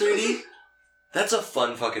Piranhas 3D? That's a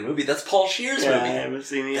fun fucking movie. That's Paul Scheer's yeah, I movie. haven't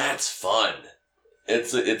seen it. That's fun.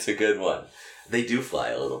 It's a good one. They do fly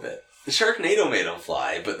a little bit. Sharknado made them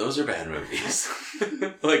fly, but those are bad movies.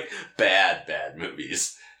 Like, bad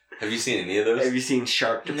movies. Have you seen any of those? Have you seen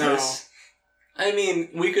Sharktopus? I mean,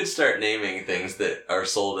 we could start naming things that are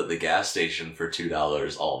sold at the gas station for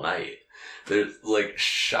 $2 all night. There's, like,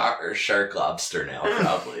 Shark Lobster now,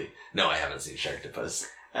 probably. No, I haven't seen Sharktopus.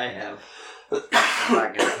 I have. I'm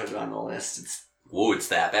not gonna put it on the list. Whoa, it's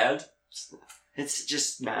that bad? It's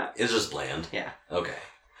just not. It's just bland? Yeah. Okay.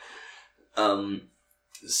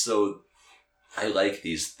 So, I like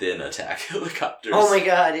these thin attack helicopters. Oh my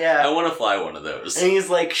god, yeah. I want to fly one of those. And he's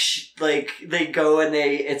like, they go and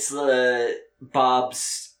it's the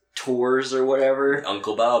Bob's tours or whatever.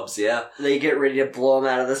 Uncle Bob's, yeah. They get ready to blow him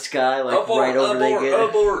out of the sky, like Abort, right over they get.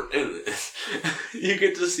 abort. You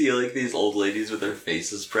get to see like these old ladies with their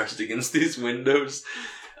faces pressed against these windows.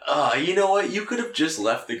 You know what? You could have just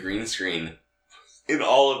left the green screen in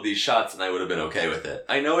all of these shots and I would have been okay with it.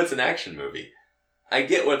 I know it's an action movie. I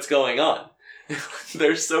get what's going on.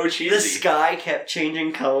 They're so cheesy. The sky kept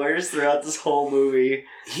changing colors throughout this whole movie.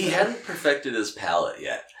 He hadn't perfected his palette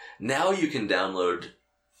yet. Now you can download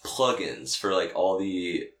plugins for like all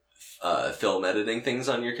the film editing things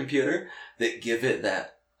on your computer that give it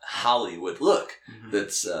that Hollywood look. Mm-hmm.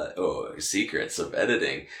 That's secrets of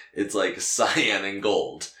editing. It's like cyan and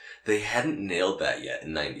gold. They hadn't nailed that yet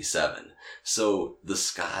in 97. So the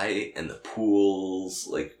sky and the pools,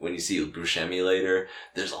 like when you see Buscemi later,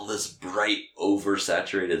 there's all this bright,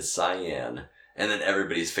 oversaturated cyan, and then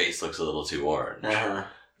everybody's face looks a little too orange. Uh-huh.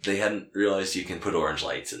 They hadn't realized you can put orange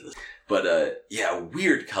lights in this. But, yeah,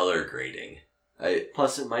 weird color grading.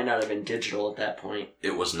 Plus, it might not have been digital at that point.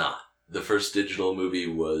 It was not. The first digital movie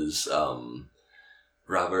was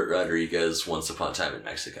Robert Rodriguez, Once Upon a Time in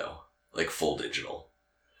Mexico. Like, full digital.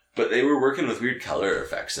 But they were working with weird color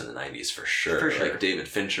effects in the 90s for sure. For sure. Like, David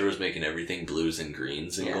Fincher was making everything blues and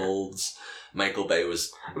greens and golds. Michael Bay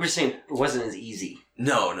was... I'm just saying, it wasn't as easy.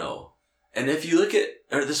 No. And if you look at...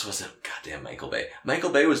 Or this wasn't goddamn Michael Bay. Michael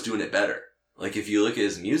Bay was doing it better. Like, if you look at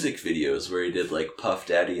his music videos where he did, like, Puff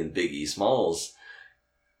Daddy and Biggie Smalls,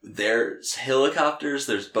 there's helicopters,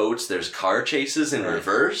 there's boats, there's car chases in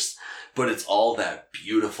reverse, but it's all that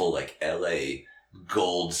beautiful, like, LA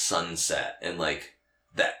gold sunset and, like,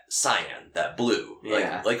 that cyan, that blue.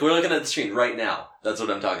 Yeah. Like we're looking at the screen right now. That's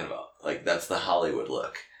what I'm talking about. Like, that's the Hollywood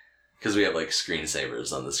look. Because we have, like,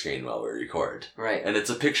 screensavers on the screen while we record. Right. And it's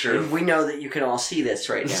a picture of... And we know that you can all see this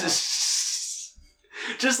right now.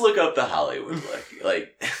 Just look up the Hollywood look.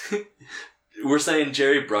 Like, we're saying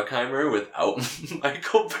Jerry Bruckheimer without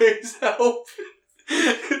Michael Bay's help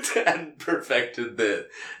hadn't perfected the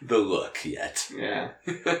look yet. Yeah.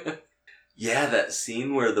 Yeah, that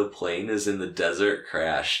scene where the plane is in the desert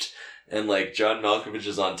crashed and, like, John Malkovich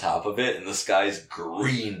is on top of it and the sky's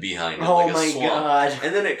green behind him like a swamp. God.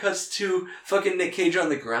 And then it cuts to fucking Nick Cage on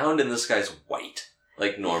the ground and the sky's white.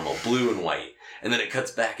 Like normal, blue and white. And then it cuts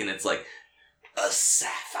back and it's like a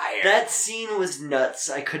sapphire. That scene was nuts.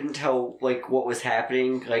 I couldn't tell, like, what was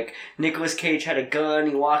happening. Like, Nicolas Cage had a gun,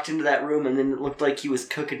 he walked into that room, and then it looked like he was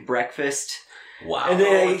cooking breakfast. Wow. And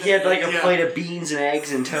then he had, like, a plate of beans and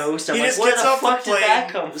eggs and toast. I'm He like, just where gets the off the fuck did plane. that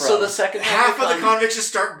come from? So the second time Half of the convicts just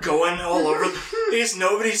start going all over the place.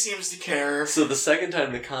 Nobody seems to care. So the second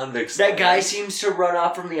time the convicts... That guy seems to run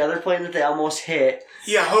off from the other plane that they almost hit.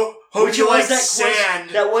 Yeah, hope Which you was like that sand.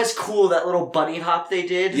 that was cool. That little bunny hop they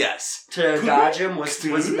did Yes. to dodge him was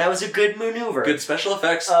that was a good maneuver. Good special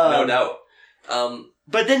effects, no doubt.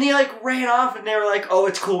 But then he, like, ran off and they were like, oh,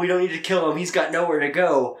 it's cool, we don't need to kill him, he's got nowhere to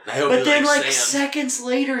go. I hope But he then, likes like, sand. seconds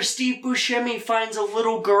later, Steve Buscemi finds a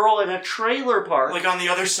little girl in a trailer park. Like on the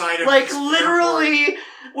other side of Like, this literally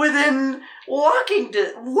within walking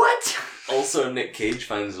to... What? Also, Nick Cage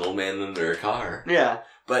finds an old man under a car. Yeah.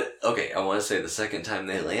 But, okay, I want to say the second time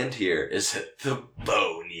they land here is at the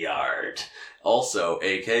Boneyard. Also,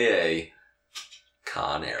 a.k.a.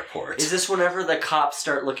 Con Airport. Is this whenever the cops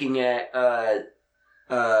start looking at,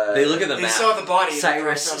 they look at the They map. saw the body.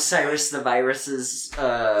 Cyrus the Virus's,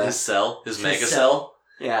 His cell, his mega his cell,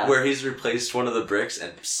 Yeah. where he's replaced one of the bricks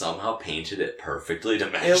and somehow painted it perfectly to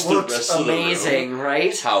match It the looks rest of the room. amazing,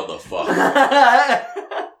 right? How the fuck?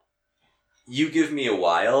 You give me a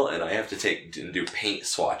while, and I have to take and do paint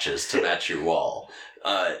swatches to match your wall.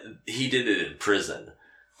 He did it in prison,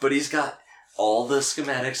 but he's got all the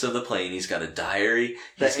schematics of the plane. He's got a diary.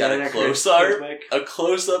 He's got a close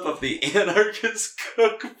up of the Anarchist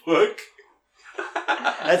Cookbook.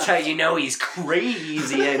 That's how you know he's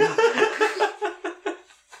crazy. And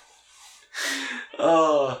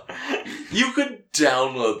you could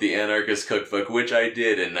download the Anarchist Cookbook, which I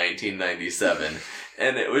did in 1997.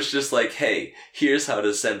 And it was just like, hey, here's how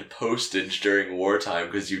to send postage during wartime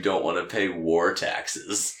because you don't want to pay war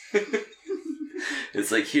taxes.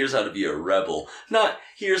 It's like, here's how to be a rebel. Not,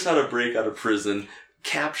 here's how to break out of prison,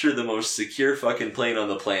 capture the most secure fucking plane on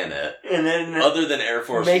the planet, And then other than Air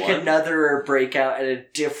Force make One. another breakout at a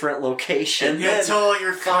different location. And Yeah, then tell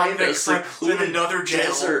your find a convicts in secluded another jail.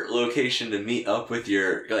 desert location to meet up with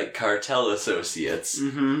your, like, cartel associates.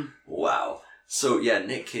 Mm-hmm. Wow. So, yeah,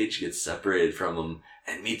 Nick Cage gets separated from him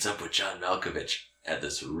and meets up with John Malkovich at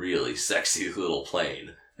this really sexy little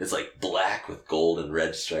plane. It's like black with gold and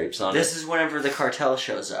red stripes on This is whenever the cartel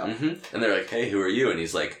shows up. it. And they're like, hey, who are you? And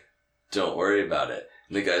he's like, don't worry about it.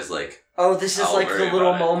 And the guy's like, Oh, this is I'll like worry the little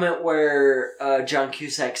about it. moment where John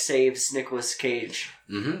Cusack saves Nicolas Cage.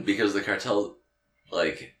 because the cartel,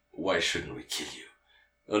 like, why shouldn't we kill you?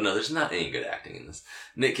 Oh no, there's not any good acting in this.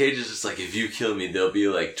 Nick Cage is just like, if you kill me, there'll be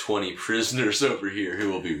like 20 prisoners over here who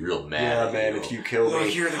will be real mad at you. kill We'll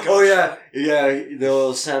hear the Oh gunshot. yeah,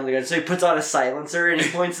 they'll sound the gun. So he puts on a silencer and he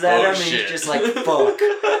points that Oh, at him and shit. he's just like, fuck.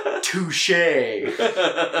 Touche.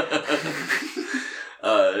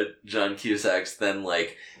 John Cusack's then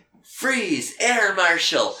like, freeze, air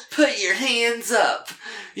marshal, put your hands up.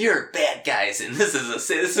 You're bad guys and this is a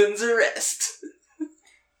citizen's arrest.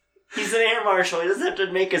 He's an air marshal. He doesn't have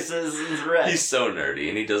to make a citizen's arrest. He's so nerdy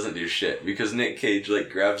and he doesn't do shit because Nick Cage like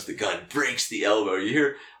grabs the gun, breaks the elbow. You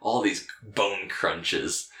hear all these bone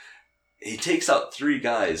crunches. He takes out 3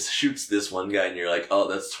 guys, shoots this one guy, and you're like, oh,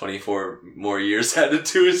 that's 24 more years added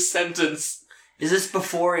to his sentence. Is this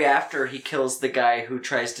before or after he kills the guy who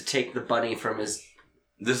tries to take the bunny from his...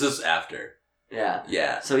 This is after. Yeah.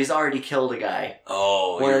 Yeah. So he's already killed a guy.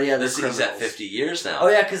 Oh, One of the other he's at criminals. 50 years now. Oh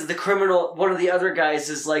yeah, because the criminal, one of the other guys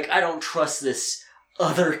is like, I don't trust this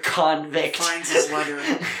other convict. Finds his letter.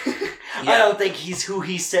 I Yeah. don't think he's who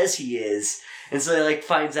he says he is. And so he like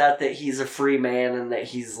finds out that he's a free man and that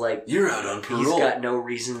he's like, You're out on parole. he's got no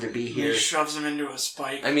reason to be He here. shoves him into a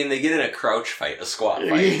spike. I mean, they get in a crouch fight, a squat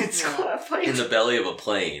fight, It's a fight. in the belly of a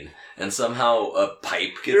plane, and somehow a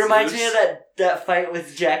pipe It gets reminds loose. me of that fight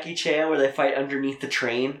with Jackie Chan where they fight underneath the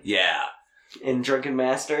train Yeah. in Drunken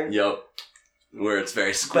Master. Yup. Where it's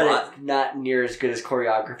very squat. But it's not near as good as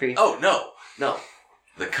choreography. Oh, no.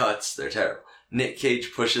 The cuts, they're terrible. Nick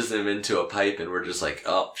Cage pushes him into a pipe, and we're just like,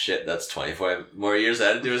 oh, shit, that's 24 more years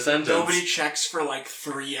added to a sentence. Nobody checks for like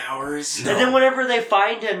 3 hours. No. And then whenever they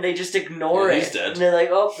find him, they just ignore Yeah, it. he's dead. And they're like,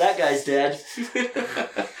 oh, that guy's dead.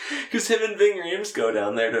 Because him and Ving Rhames go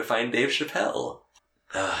down there to find Dave Chappelle.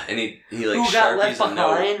 And he like, Who got left Sharpies a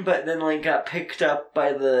note. behind, but then like got picked up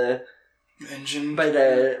by the Engine.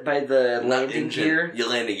 landing Not engine. gear. Yeah,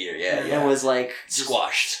 landing gear, yeah. And was like just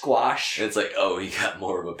Squashed. Squash. And it's like, oh, he got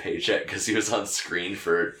more of a paycheck because he was on screen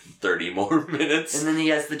for 30 more minutes. And then he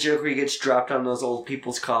has the joke where he gets dropped on those old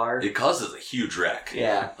people's car. It causes a huge wreck.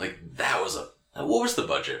 Yeah. Like, that was what was the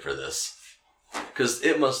budget for this? Because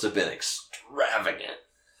it must have been extravagant.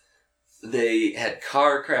 They had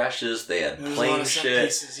car crashes, they had There was a plane lot of set shit,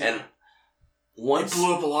 pieces, yeah. and It once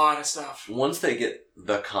blew up a lot of stuff. they get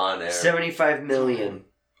the Con Air, 75 million.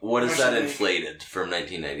 what is How much that did they- inflated from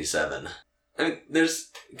 1997? I mean,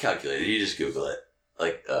 there's a calculator. You just Google it,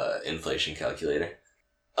 like inflation calculator.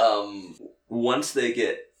 Once they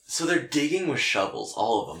get, so they're digging with shovels,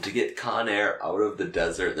 all of them, to get Con Air out of the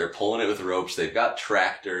desert. They're pulling it with ropes. They've got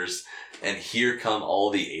tractors, and here come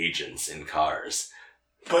all the agents in cars.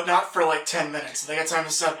 But not for like 10 minutes. They got time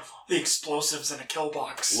to set the explosives in a kill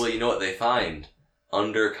box. Well, you know what they find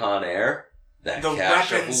under Con Air? That The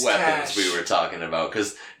cache weapons of weapons cache. we were talking about.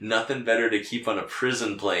 Because nothing better to keep on a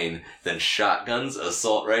prison plane than shotguns,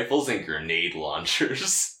 assault rifles, and grenade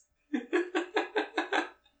launchers.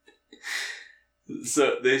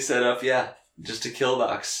 So they set up, just a kill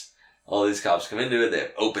box. All these cops come into it. They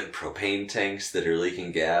have open propane tanks that are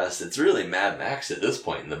leaking gas. It's really Mad Max at this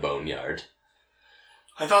point in the boneyard.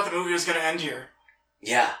 I thought the movie was going to end here.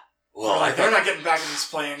 Yeah. Well, They're I like, they're thought not getting back in this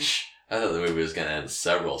plane. the movie was going to end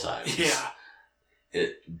several times. Yeah.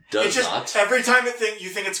 It does It just, not. every time you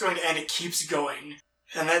think it's going to end, it keeps going.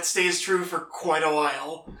 And that stays true for quite a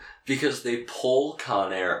while. Because they pull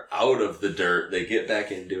Con Air out of the dirt, they get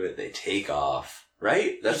back into it, they take off.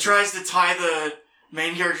 Right? He tries to tie the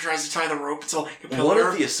main character tries to tie the rope until like a pillar. One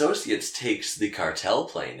of the associates takes the cartel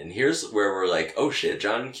plane, and here's where we're like, oh shit,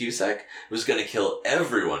 John Cusack was gonna kill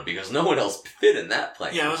everyone because no one else fit in that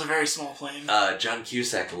plane. Yeah, it was a very small plane. John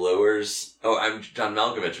Cusack lowers... John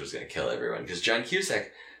Malkovich was gonna kill everyone, because John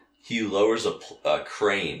Cusack, he lowers a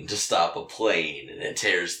crane to stop a plane, and it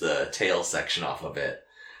tears the tail section off of it.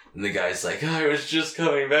 And the guy's like, I was just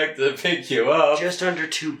coming back to pick you up. Just under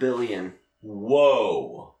 2 billion.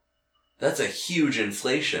 Whoa. That's a huge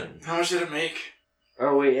inflation. How much did it make?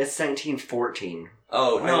 Oh wait, it's 1914.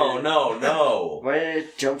 Oh, no. Why did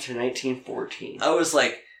it jump to 1914? I was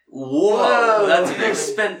like, whoa,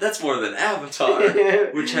 that's more than Avatar.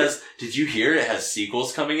 Which has, did you hear it has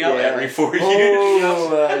sequels coming out every 4 years?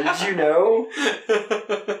 Oh, did you know?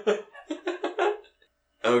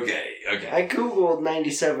 Okay. I googled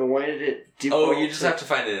 97. Why did it do? Oh, you just have to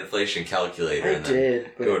find an inflation calculator and then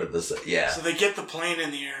go to this. Yeah. So they get the plane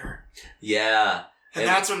in the air. Yeah. And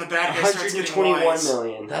that's when the bad guy starts getting wise. 121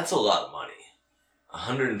 million. That's a lot of money.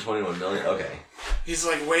 121 million? Okay. He's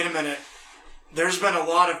like, wait a minute. There's been a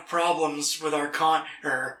lot of problems with our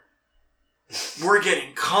we're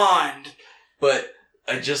getting conned. But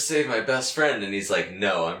I just saved my best friend, and he's like,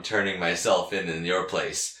 no, I'm turning myself in your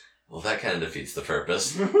place. Well, that kind of defeats the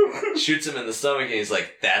purpose. Shoots him in the stomach, and he's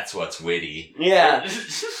like, that's what's witty. Yeah.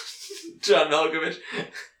 John Malkovich.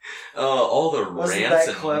 All the Wasn't rants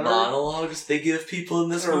that and clever? monologues they give people in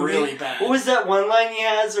this They're movie. really bad. What was that one line he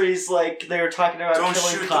has where he's like, they were talking about Don't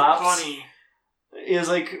killing shoot cops? the bunny. It was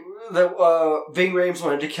like, Ving Rhames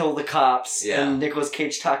wanted to kill the cops, and Nicolas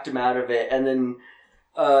Cage talked him out of it, and then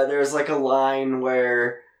there was like a line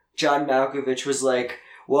where John Malkovich was like,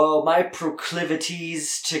 well, my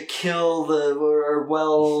proclivities to kill are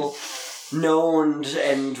well known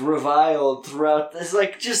and reviled throughout this.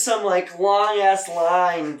 Like, just some, like, long-ass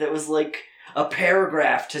line that was, like, a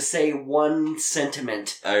paragraph to say one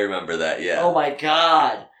sentiment. I remember that, yeah. Oh my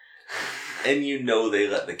god. And you know they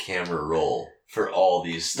let the camera roll for all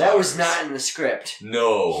these stars. That was not in the script.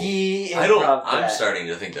 No. He I'm starting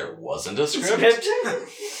to think there wasn't a script.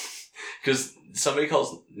 Because somebody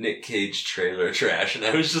calls Nick Cage trailer trash, and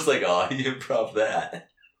I was just like, oh, he improv that.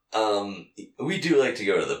 We do like to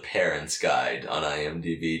go to the Parents Guide on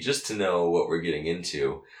IMDb just to know what we're getting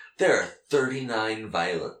into. There are 39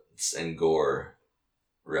 violence and gore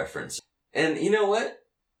references. And you know what?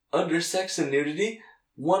 Under sex and nudity,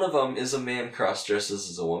 one of them is a man cross-dresses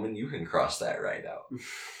as a woman. You can cross that right out.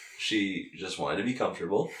 She just wanted to be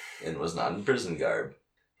comfortable and was not in prison garb.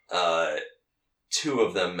 Two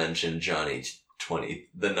of them mention Johnny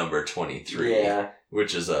the number 23,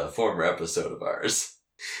 which is a former episode of ours.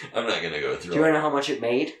 I'm not going to go through Do you want to know how much it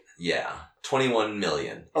made? Yeah. 21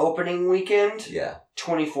 million. Opening weekend? Yeah.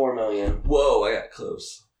 24 million. Whoa, I got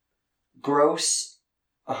close. Gross,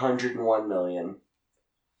 101 million.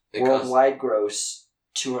 It Worldwide gross,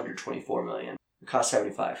 224 million. It cost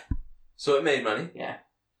 75. So it made money. Yeah.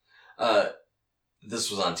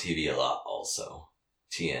 This was on TV a lot also.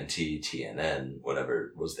 TNT, TNN,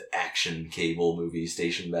 whatever was the action cable movie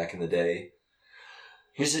station back in the day.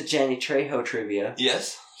 Here's a Danny Trejo trivia.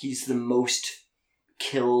 Yes? He's the most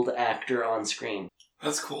killed actor on screen.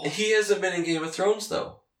 That's cool. He hasn't been in Game of Thrones,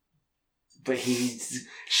 though. But he's...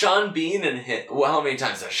 Sean Bean and him... Well, how many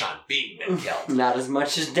times has Sean Bean been killed? Not as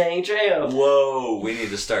much as Danny Trejo. Whoa, we need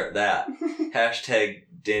to start that. Hashtag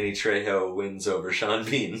Danny Trejo wins over Sean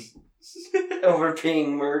Bean. Over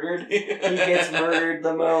being murdered. He gets murdered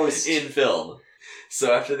the most. In film.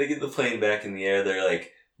 So after they get the plane back in the air, they're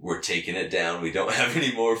like, we're taking it down. We don't have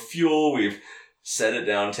any more fuel. We've set it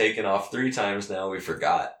down, taken off 3 times now. We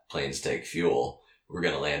forgot planes take fuel. We're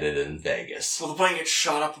going to land it in Vegas. Well, the plane gets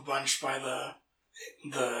shot up a bunch by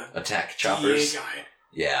the attack choppers. DA guy.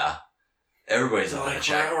 Yeah. Everybody's up in a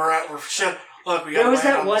check. We're shit. Look, we got. There was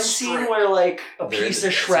that one scene where, like, a piece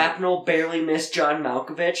of shrapnel barely missed John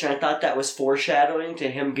Malkovich, and I thought that was foreshadowing to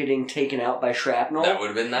him getting taken out by shrapnel. That would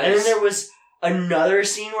have been nice. And then there was another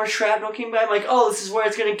scene where shrapnel came by. I'm like, oh, this is where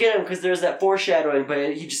it's going to get him, because there's that foreshadowing,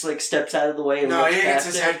 but he just, like, steps out of the way and No, looks he gets past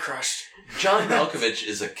his it. head crushed. John Malkovich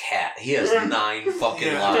is a cat. He has 9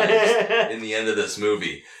 fucking lines in the end of this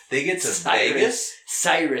movie. They get to Vegas.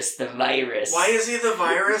 Cyrus the virus. Why is he the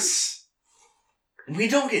virus? We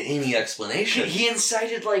don't get any explanation. He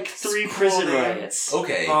incited, like, 3 It's prison cool, man. riots.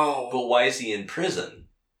 Okay, Oh. but why is he in prison?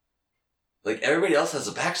 Like, everybody else has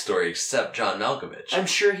a backstory except John Malkovich. I'm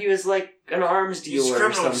sure he was, like, an arms He's dealer or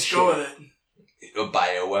criminal. some Just shit. go with it. A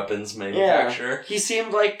bioweapons manufacturer. He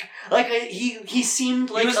seemed he seemed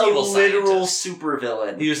like was a an evil literal scientist.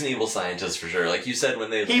 supervillain. He was an evil scientist for sure. Like you said when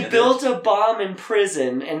they He landed, built a bomb in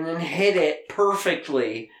prison and then hid it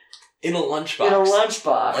perfectly in a lunchbox. in a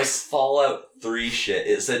lunchbox. Like Fallout 3 shit.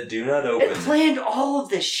 It said do not open. It planned all of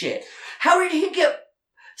this shit. How did he get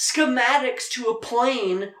schematics to a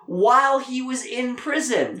plane while he was in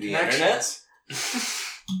prison? The internet?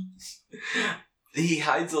 He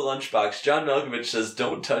hides a lunchbox. John Malkovich says,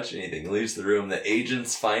 don't touch anything. Leaves the room. The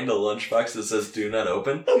agents find a lunchbox that says, do not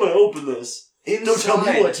open. I'm gonna open this. Don't tell me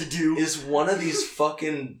inside what to do. is one of these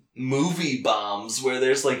fucking movie bombs where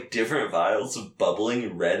there's like different vials of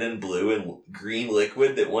bubbling red and blue and green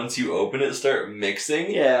liquid that once you open it start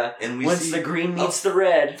mixing. Yeah. And we Once see the green a meets the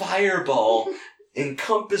red. fireball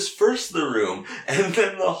encompass first the room and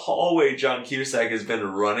then the hallway John Cusack has been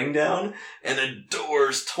running down, and a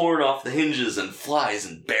door's torn off the hinges and flies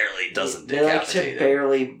and barely doesn't They like to decapitate him.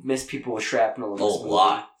 barely miss people with shrapnel in A this movie.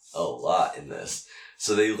 lot in this.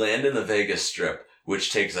 So they land in the Vegas Strip,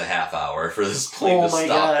 which takes a half hour for this plane Oh to my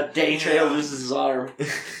stop. god, Danny Trejo loses his arm.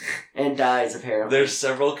 And dies, apparently. There's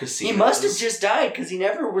several casinos. He must have just died, because he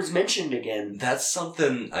never was mentioned again. That's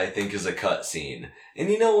something I think is a cut scene. And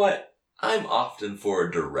you know what? I'm often for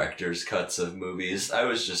director's cuts of movies. I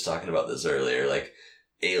was just talking about this earlier. Like,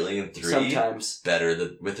 Alien 3, Sometimes. better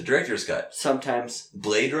with the director's cut. Sometimes.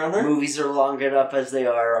 Blade Runner? Movies are long enough as they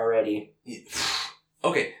are already.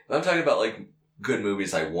 Okay, I'm talking about, like, good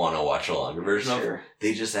movies I want to watch a longer version of. Sure.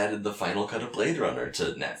 They just added the final cut of Blade Runner to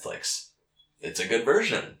Netflix. It's a good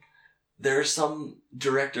version. There are some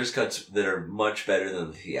director's cuts that are much better than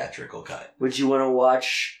the theatrical cut. Would you want to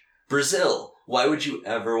watch... Brazil. Why would you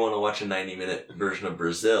ever want to watch a 90-minute version of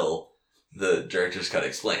Brazil? The director's cut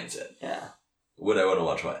explains it. Yeah. Would I want to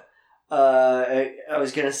watch what? I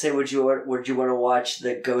was gonna say, would you want to watch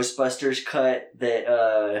the Ghostbusters cut that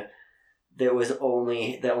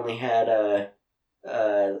only had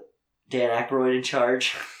Dan Aykroyd in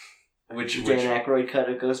charge? Which Dan Aykroyd cut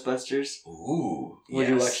of Ghostbusters. Ooh, Would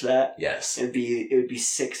you watch that? Yes. It would be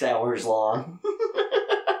 6 hours long.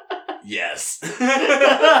 Yes.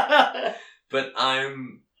 But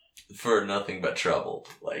I'm for nothing but trouble.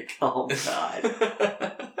 Like, Oh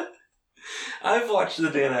god. I've watched the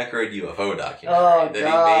Dan Aykroyd UFO documentary Oh that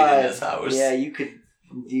god. he made in his house. Yeah, you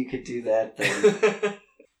could do that then.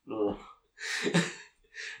 Ugh.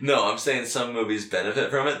 No, I'm saying some movies benefit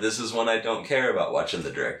from it. This is one I don't care about watching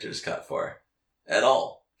the director's cut for. At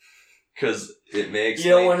all. Because it may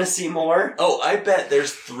explain... You don't want to see more? Oh, I bet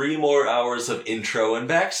there's 3 more hours of intro and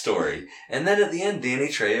backstory. And then at the end, Danny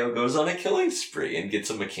Trejo goes on a killing spree and gets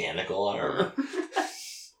a mechanical arm.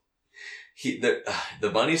 The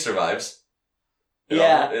bunny survives.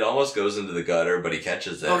 Yeah. It almost goes into the gutter, but he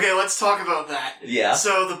catches it. Okay, let's talk about that. Yeah.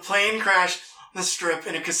 So the plane crashed on the strip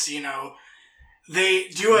in a casino. They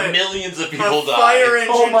do a Millions of a people die. fire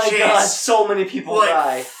engine Oh my chase, god, so many people like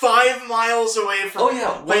die. 5 miles away from Oh,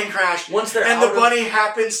 yeah. the plane crash. Once they're And out the of- bunny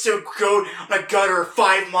happens to go on a gutter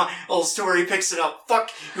 5 miles to where he picks it up. Fuck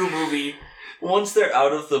you, movie. Once they're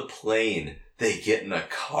out of the plane, they get in a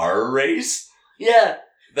car race? Yeah.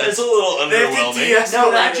 That's a little They have to underwhelming. de-escalate.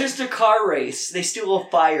 No, not it. just a car race. They steal a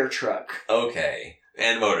fire truck. Okay.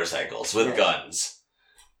 And motorcycles with Yeah. guns.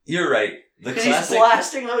 You're right. The Because he's classic...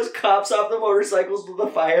 blasting those cops off the motorcycles with a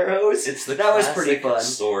fire hose. It's the That was classic pretty fun.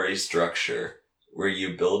 story structure where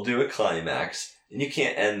you build to a climax and you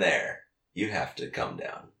can't end there. You have to come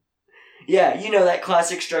down. Yeah, you know that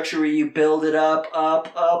classic structure where you build it up,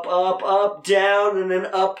 down, and then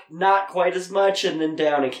up not quite as much, and then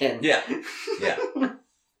down again. Yeah. Yeah.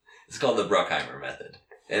 It's called the Bruckheimer method.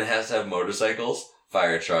 And it has to have motorcycles,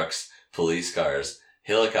 fire trucks, police cars,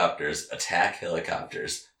 helicopters, attack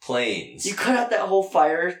helicopters, planes. You cut out that whole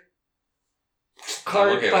fire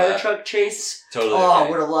okay with fire that. truck chase. Totally. Oh, I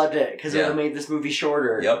okay. would have loved it because it Yeah. would have made this movie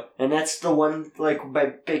shorter. Yep. And that's the one, like, my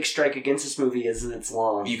big strike against this movie is that it's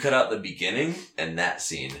long. You cut out the beginning and that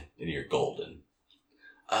scene, and you're golden.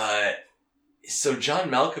 So John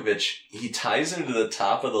Malkovich, he ties him to the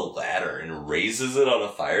top of the ladder and raises it on a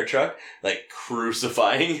fire truck, like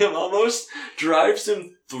crucifying him almost, drives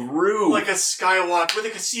him through. Like a skywalk with a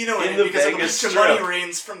casino in In it the because Vegas a bunch of money Strip.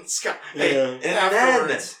 rains from the sky. and then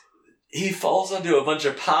Afterwards. he falls onto a bunch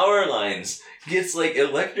of power lines, gets like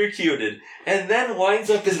electrocuted, and then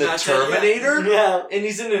winds up in the That's it, yeah. Terminator. Yeah. And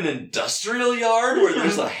he's in an industrial yard where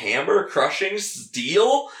there's a hammer crushing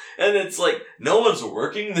steel, and it's like, no one's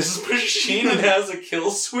working this machine. It has a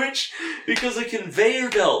kill switch because a conveyor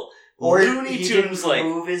belt. Or Looney he Tunes, didn't like,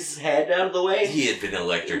 move his head out of the way. he had been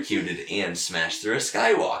electrocuted and smashed through a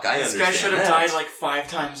skywalk. I This understand guy should have that. died like 5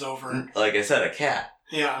 times over. Like I said, a cat.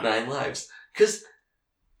 Yeah. 9 lives. Because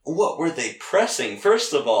what were they pressing,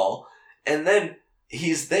 first of all? And then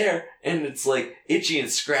he's there, and it's like itchy and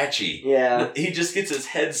scratchy. Yeah. He just gets his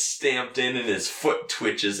head stamped in and his foot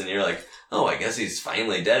twitches, and you're like, oh, I guess he's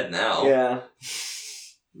finally dead now. Yeah.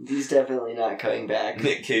 He's definitely not coming back.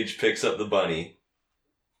 Nick Cage picks up the bunny.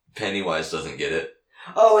 Pennywise doesn't get it.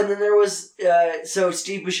 Oh, and then there was, so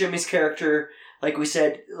Steve Buscemi's character, like we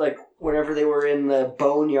said, like, whenever they were in the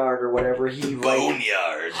boneyard or whatever, he, like,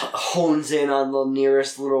 Boneyard. hones in on the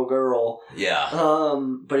nearest little girl. Yeah.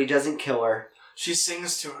 But he doesn't kill her. She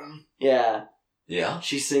sings to him. Yeah, Yeah.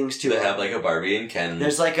 she sings to They him. have like a Barbie and Ken.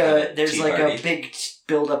 There's like have a there's tea like party. a big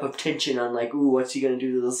build-up of tension on like, ooh, what's he gonna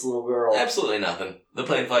do to this little girl? Absolutely nothing. The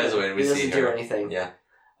plane flies away and we he see doesn't do her. anything. Yeah.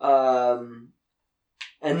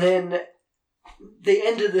 And then the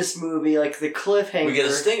end of this movie, like the cliffhanger, We get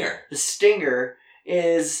a stinger. the stinger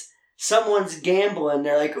is someone's gambling.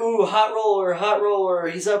 They're like, ooh, hot roller,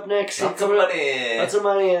 he's up next. He's Lots of coming up. money. Lots of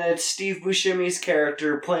money, and it's Steve Buscemi's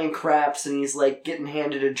character playing craps, and he's like getting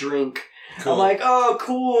handed a drink. Cool. I'm like, oh,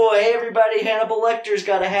 cool. Hey, everybody, Hannibal Lecter's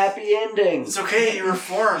got a happy ending. It's okay, he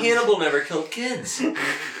reformed. Hannibal never killed kids.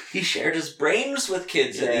 He shared his brains with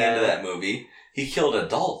kids at the end of Yeah. that movie. He killed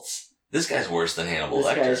adults. This guy's worse than Hannibal This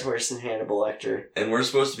Lecter. guy's worse than Hannibal Lecter. And we're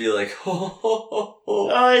supposed to be like, ho, ho, ho, ho.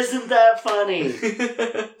 Oh, isn't that funny?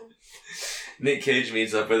 Nick Cage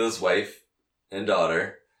meets up with his wife and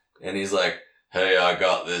daughter, and he's like, hey, I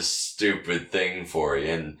got this stupid thing for you,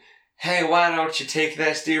 and hey, why don't you take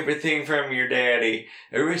that stupid thing from your daddy?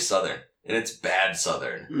 Everybody's Southern, and it's bad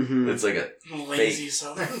Southern. hmm It's like a Lazy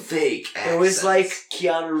Southern. fake accent. It was like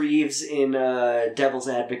Keanu Reeves in Devil's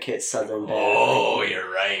Advocate Southern Bad. Oh,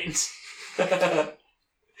 you're right.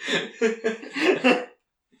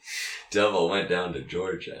 Devil went down to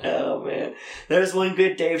Georgia. Oh, man. There's one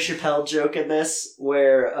good Dave Chappelle joke in this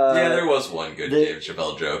where... Yeah, there was one good the- Dave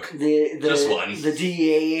Chappelle joke. The Just one. The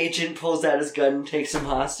DEA agent pulls out his gun and takes him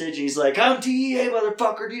hostage. He's like, I'm DEA,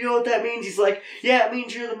 motherfucker. Do you know what that means? He's like, yeah, it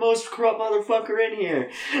means you're the most corrupt motherfucker in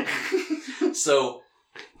here. So,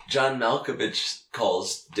 John Malkovich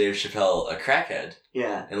calls Dave Chappelle a crackhead,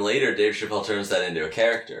 Yeah. and later Dave Chappelle turns that into a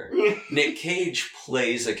character. Nick Cage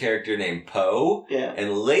plays a character named Poe, Yeah.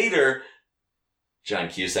 and later John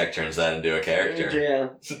Cusack turns that into a character. Yeah.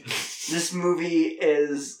 This movie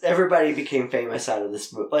is... Everybody became famous out of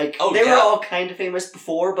this movie. Like, Oh, they were yeah. all kind of famous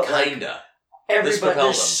before, but like... Kinda. Everybody, propelled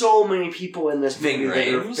there's them. so many people in this Ving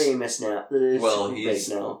movie that are Rhames? famous now. That is Well, super he's-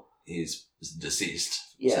 big now. He's deceased,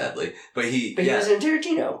 Yeah. sadly. But he But he was in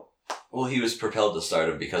Tarantino. Well, he was propelled to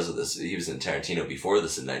stardom because of this. He was in Tarantino before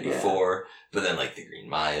this in 94, but then like The Green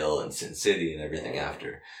Mile and Sin City and everything Yeah.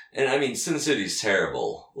 after. And I mean, Sin City's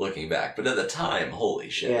terrible looking back, but at the time, holy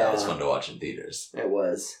shit, that was Yeah. fun to watch in theaters. It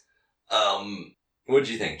was. What'd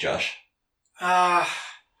you think, Josh?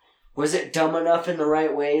 Was it dumb enough in the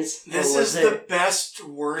right ways? This Or was is the best,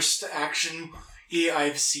 worst action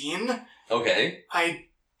I've seen. Okay. I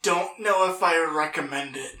don't know if I would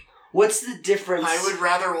recommend it. What's the difference? I would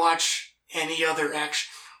rather watch any other action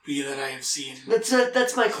movie that I have seen.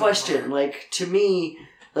 That's my question. Like, to me,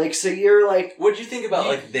 like, so you're like, What'd you think about,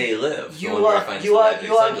 like, They Live? you the one where he walk finds you the walk magic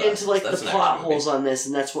you walk sunglasses? into like That's the an plot action movie. holes on this,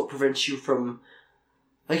 and that's what prevents you from.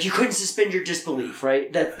 Like, you couldn't suspend your disbelief,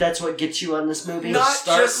 right? That's what gets you on this movie. The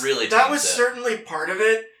start really that taints was it. certainly part of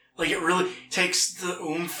it. Like, it really takes the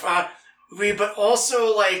oomph out of the movie, but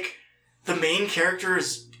also, like, the main character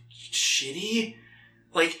is shitty.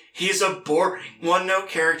 Like, he's a boring one-note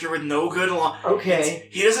character with no good line. Okay.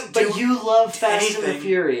 He doesn't do But you love Fast and the anything.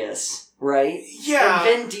 Furious, right? Yeah.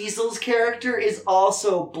 And Vin Diesel's character is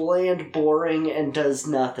also bland, boring, and does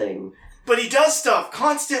nothing. But he does stuff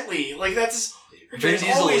constantly. Like, that's... Vin he's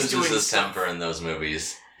Diesel always loses doing his stuff. temper in those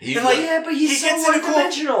movies. He And, like, li- Yeah, but he's he so gets in a cool-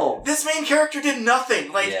 one-dimensional. This main character did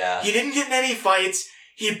nothing. Like, Yeah. he didn't get in any fights.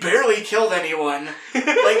 He barely killed anyone. Like,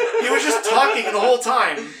 he was just talking the whole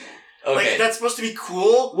time. okay. Like, that's supposed to be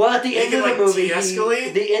cool. Well, at the He end can, of the like, movie,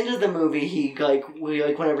 de-escalate? the end of the movie,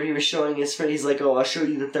 whenever he was showing his friend, he's like, "Oh, I'll show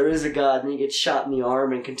you that there is a God," and he gets shot in the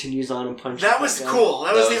arm and continues on and punches. That was guy. cool.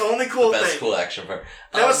 That was the only cool the best thing. cool action part.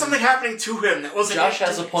 That was something happening to him. That wasn't. Josh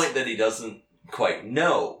has a point that he doesn't quite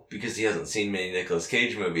know because he hasn't seen many Nicolas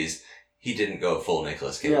Cage movies. He didn't go full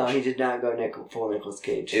Nicolas Cage. No, he did not go full Nicolas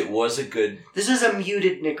Cage. It was a good. This is a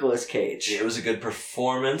muted Nicolas Cage. It was a good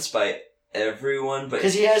performance by everyone, but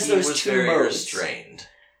 'Cause he has those was two very modes. restrained.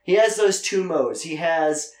 He has those two modes. He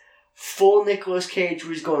has full Nicolas Cage,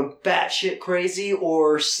 where he's going batshit crazy,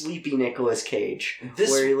 or sleepy Nicolas Cage,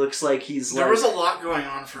 where he looks like he's There like. was a lot going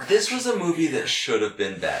on for him. This was a movie that should have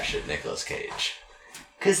been batshit Nicolas Cage.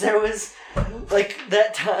 Because there was, like,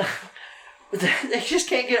 that time... They just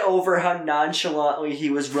can't get over how nonchalantly he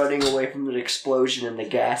was running away from an explosion in the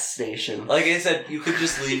gas station. Like I said, you could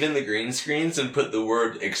just leave in the green screens and put the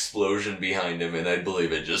word explosion behind him and I'd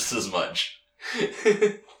believe it just as much.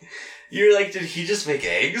 You're like, did he just make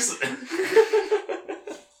eggs?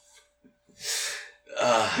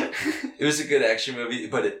 It was a good action movie,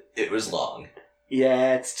 but it was long.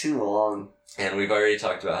 Yeah, it's too long. And we've already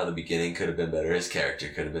talked about how the beginning could have been better, his character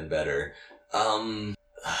could have been better.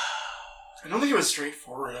 I don't think it was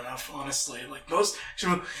straightforward enough, honestly. Like most,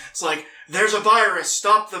 it's like there's a virus,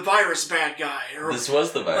 stop the virus, bad guy. Or, This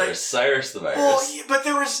was the virus. like- Cyrus the virus. well, yeah, but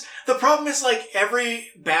the problem is like every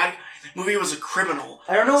bad movie was a criminal.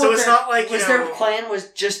 I don't know. So what it's their- not like, was you their know- plan was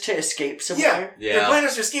just to escape somewhere. Yeah, Yeah. their plan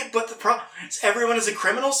was to escape, but the problem is everyone is a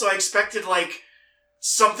criminal, so I expected like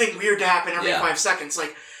something weird to happen every Yeah. 5 seconds.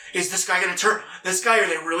 Like, is this guy gonna turn this guy? Are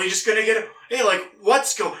they really just gonna get him? Hey, like,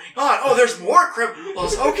 what's going on? Oh, there's more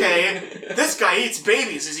criminals. Okay, this guy eats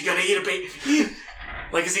babies. Is he gonna eat a baby?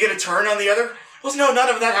 Like, is he gonna turn on the other? Well, no, none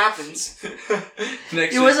of that happens.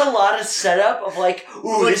 Next It was a lot of setup of like,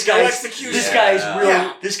 ooh, Like, this guy's execution. this guy's Yeah. real,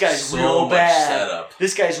 Yeah. this guy's so real much bad. setup.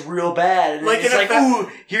 This guy's real bad. And Like, like, it's in like, a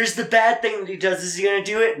ooh, here's the bad thing that he does. Is he gonna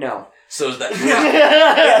do it? No. So is that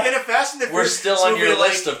In a Fast and the we're Furious still on movie, your like,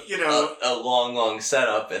 list of you know. a long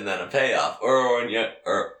setup and then a payoff, or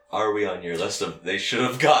are we on your list of they should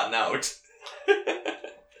have gotten out?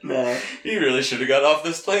 No. You really should have got off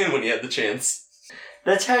this plane when you had the chance.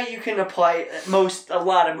 That's how you can apply a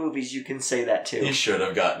lot of movies. You can say that You too. should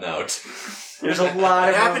have gotten out. There's a lot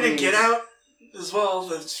It of happened in movies. Get Out as well.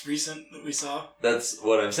 That's recent that we saw. That's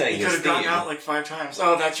what I'm saying. You could His have gotten theme. out like 5 times.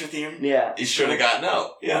 Oh, that's your theme. Yeah. He should have gotten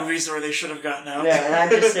out. Yeah. Movies where they should have gotten out. Yeah, and I'm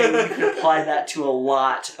just saying you can apply that to a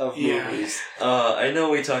lot of Yeah. movies. I know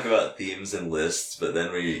we talk about themes and lists, but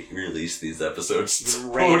then we release these episodes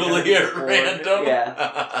Random totally at or- random.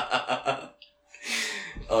 yeah.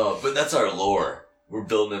 But that's our lore. We're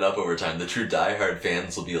building it up over time. The true diehard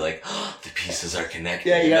fans will be like, oh, the pieces are connected.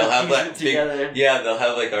 Yeah, And you they'll gotta have piece that it big, together. yeah, they'll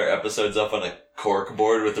have like our episodes up on a cork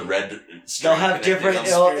board with the red string They'll have connecting different. them.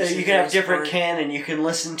 Conspiracy You can have theories different for it. canon. You can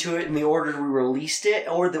listen to it in the order we released it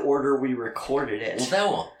or the order we recorded it. Well, that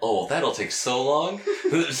won't. Oh, that'll take so long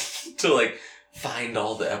to like find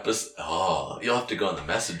all the episodes. Oh, you'll have to go on the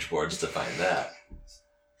message boards to find that.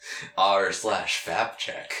 r/FAP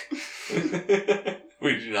check.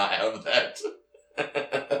 We do not have that.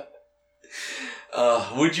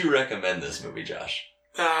 Would you recommend this movie, Josh?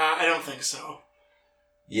 I don't think so.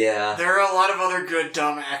 Yeah, There are a lot of other good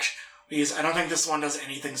dumb action movies. I don't think this one does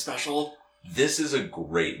anything special. this is a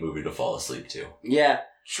great movie to fall asleep to. Yeah,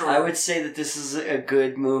 Sure. I would say that this is a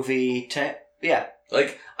good movie to. Yeah,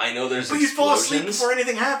 Like, I know there's But you fall asleep explosions. before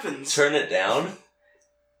anything happens. Turn it down.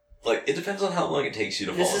 Like, it depends on how long it takes you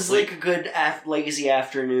to this fall is asleep. like a good lazy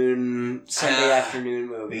afternoon, Sunday Ah, afternoon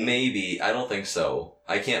movie. Maybe. I don't think so.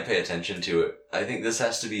 I can't pay attention to it. I think this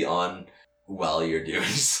has to be on while you're doing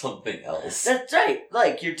something else. That's right.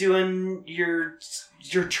 Like you're doing your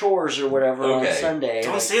chores or whatever on Okay. Sunday.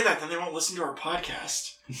 Don't like, say that, then they won't listen to our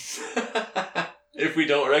podcast. If we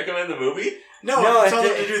don't recommend the movie? No, No, tell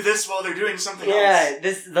them it- to do this while they're doing something else. Yeah,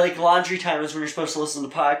 this like laundry time is when you're supposed to listen to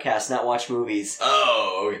podcasts, not watch movies.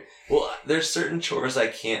 Oh, okay. Well, there's certain chores I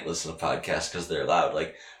can't listen to podcasts because they're loud.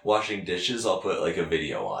 Like, washing dishes, I'll put, like, a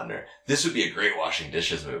video on there. This would be a great washing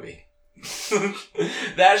dishes movie.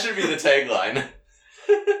 That should be the tagline.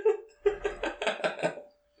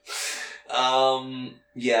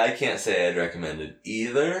 Yeah, I can't say I'd recommend it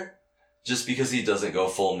either. Just because he doesn't go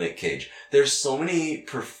full Nick Cage. There's so many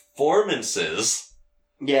performances,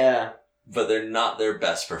 Yeah. but they're not their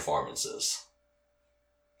best performances.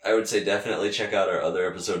 I would say definitely check out our other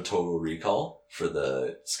episode, Total Recall, for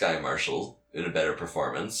the Sky Marshal in a better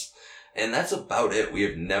performance. And that's about it. We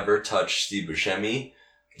have never touched Steve Buscemi,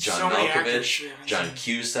 John So many actors Malkovich, we haven't John seen.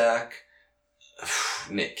 Cusack,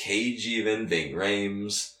 Nick Cage even, Ving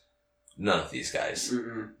Rhames. None of these guys.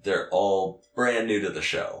 Mm-mm. They're all brand new to the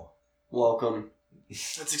show. Welcome.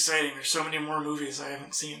 That's exciting. There's so many more movies I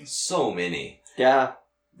haven't seen. So many. Yeah.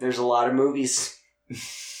 There's a lot of movies.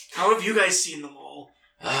 How have you guys seen them all?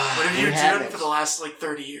 What have We you done haven't. for the last,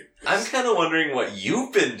 30 years? I'm kind of wondering what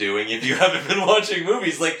you've been doing if you haven't been watching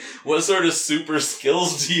movies. Like, what sort of super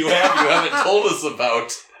skills do you have you haven't told us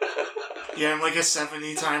about? Yeah, I'm like a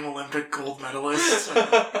 70-time Olympic gold medalist.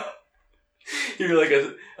 You're like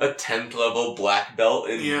a 10th level black belt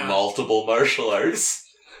in Yeah. multiple martial arts.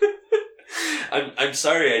 I'm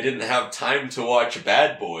sorry I didn't have time to watch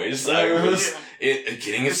Bad Boys. I was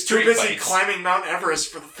getting a He's too street busy fights. climbing Mount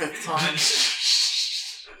Everest for the 5th time.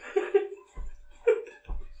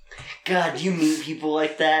 God, do you meet people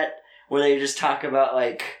like that? Where they just talk about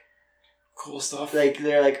Cool stuff.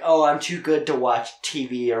 they're like, oh, I'm too good to watch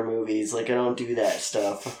TV or movies. Like, I don't do that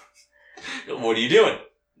stuff. What are you doing?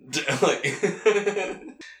 Like,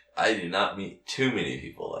 I do not meet too many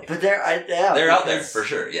people like that. But they're They're out there because for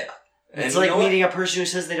sure, yeah. It's And like you know what? meeting a person who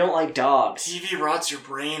says they don't like dogs. TV rots your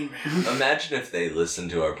brain, man. Imagine if they listened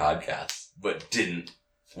to our podcast but didn't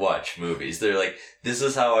watch movies. They're like, this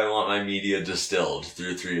is how I want my media distilled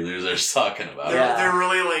through three losers talking about They're, it. Yeah. they're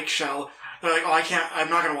really shallow. They're like, oh, I'm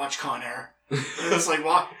not gonna watch Con Air. And it's like,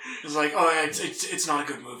 why? It's like, oh, it's not a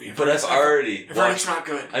good movie. But I've already I've heard it's not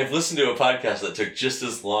good. I've listened to a podcast that took just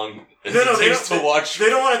as long as No, it they takes don't- to watch. They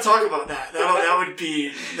don't want to talk about that. That would be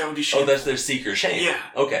shameful. Oh, that's their secret shame. Yeah.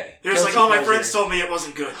 Okay. They're just like, Guilty oh, my pleasure. friends told me it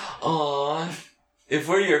wasn't good. Aww. If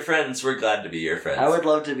we're your friends, we're glad to be your friends. I would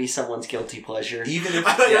love to be someone's guilty pleasure. Even if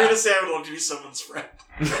I thought you were yeah. gonna say I would love to be someone's friend.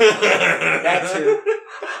 That too.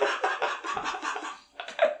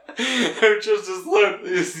 I'm just as look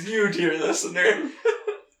as you, dear listener.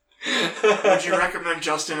 Would you recommend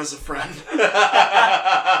Justin as a friend?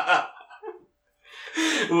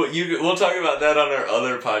 We'll talk about that on our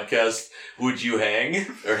other podcast. Would you hang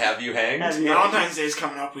or have you hanged? Have you- Valentine's Day's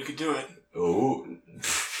coming up. We could do it. Oh.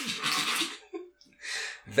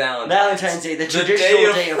 Valentine's Day, the the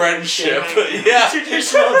traditional day of friendship. friendship. Yeah.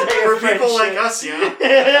 Traditional day For of people like friendship. us,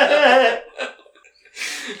 yeah.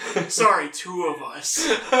 Sorry, two of us.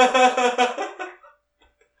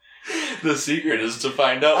 The secret is to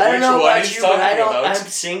find out I don't which know one about he's you, but talking I'm about.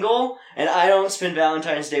 single, and I don't spend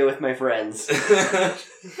Valentine's Day with my friends.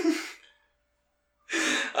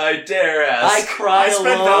 I dare I ask. cry I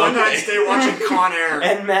spent alone Valentine's Day watching Con Air.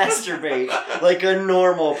 and masturbate like a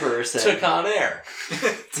normal person. to Con Air.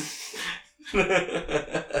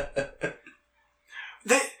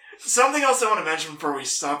 Something else I want to mention before we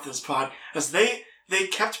stop this pod is they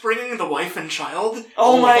kept bringing the wife and child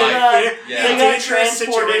Oh my god! in Yeah. They got dangerous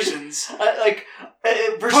transported. situations.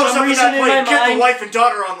 For Post some up in reason that in plane, my get the mind, wife and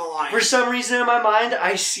daughter on the line. for some reason in my mind,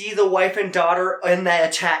 I see the wife and daughter in the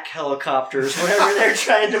attack helicopters whenever they're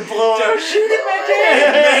trying to blow up. Don't shoot at my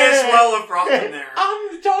They may as well have brought them there.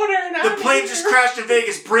 I'm the daughter and The plane just crashed in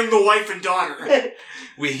Vegas. Bring the wife and daughter.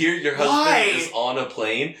 We hear your husband Why? is on a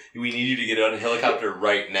plane. We need you to get on a helicopter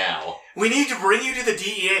right now. We need to bring you to the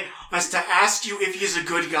DEA as to ask you if he's a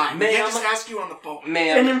good guy. We Ma'am. can't just ask you on the phone. And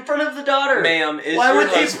Ma'am, in front of the daughter. ma'am, is Why your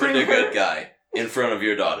would they husband bring a good her- guy in front of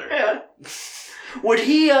your daughter? Yeah. Would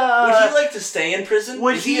he, Would he like to stay in prison?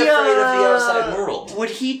 would is he he, afraid of the outside world? Would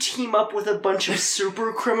he team up with a bunch of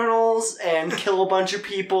super criminals and kill a bunch of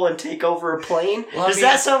people and take over a plane? Well, I Does mean-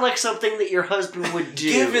 that sound like something that your husband would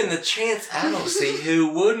do? Given the chance, I don't see who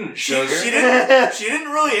wouldn't, She sugar. didn't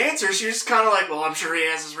really answer. She was just kind of like, well, I'm sure he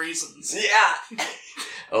has his reasons. Yeah.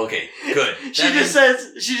 Okay, good. She just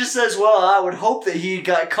says, well, I would hope that he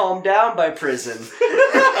got calmed down by prison.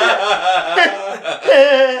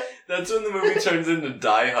 That's when the movie turns into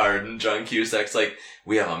Die Hard and John Cusack's like,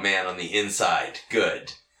 we have a man on the inside.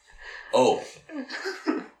 Good. Oh.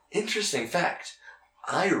 Interesting fact.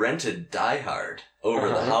 I rented Die Hard over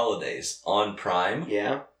the Uh-huh. holidays on Prime.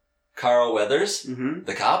 Yeah. Carl Weathers, Mm-hmm.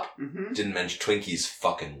 the cop, Mm-hmm. didn't mention Twinkies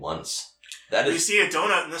fucking once. That You is, see a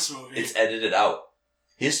donut in this movie. it's edited out.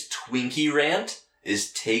 His Twinkie rant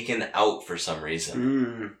is taken out for some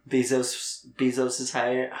reason. Bezos is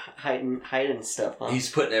hiding stuff, huh? He's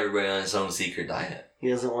putting everybody on his own secret diet. He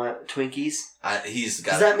doesn't want Twinkies? He's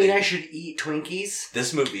got. Does that mean I should eat Twinkies?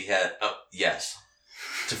 This movie had. Oh, yes.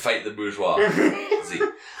 To fight the bourgeois. See,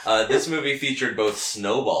 this movie featured both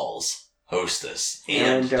Snowballs, Hostess,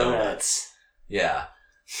 and donuts. Yeah.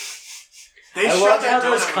 They I shot love that how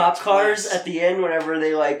those donut cop twice. cars at the end, whenever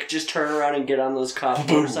they just turn around and get on those cop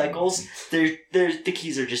motorcycles, the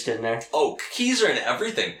keys are just in there. Oh, keys are in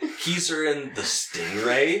everything. Keys are in the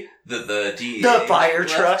Stingray, the DEA. The fire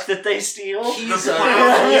left. truck that they steal. The Keys are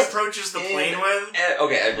plow he approaches the plane in- with.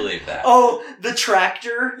 Okay, I believe that. Oh, the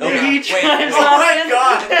tractor that Okay, he wait, drives oh on my in.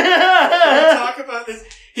 God. Can we talk about this?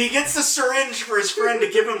 He gets the syringe for his friend to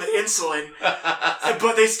give him the insulin,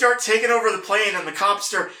 but they start taking over the plane, and the cops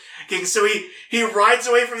start getting. So he rides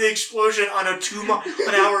away from the explosion on a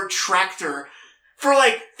 2-mile-an-hour tractor for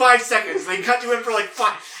 5 seconds. They cut to him for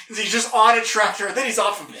 5. He's just on a tractor, and then he's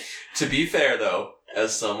off of it. To be fair, though,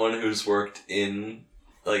 as someone who's worked in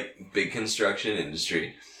big construction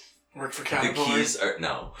industry, Worked for the Caterpillar.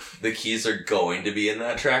 keys are going to be in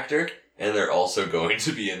that tractor, and they're also going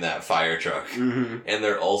to be in that fire truck. Mm-hmm. And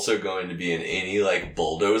they're also going to be in any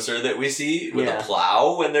bulldozer that we see with Yeah. a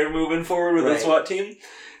plow when they're moving forward with Right. the SWAT team.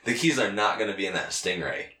 The keys are not going to be in that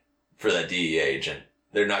Stingray for that DEA agent.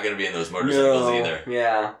 They're not going to be in those motorcycles either.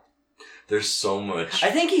 Yeah. There's so much. I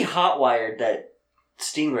think he hotwired that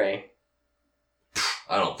Stingray.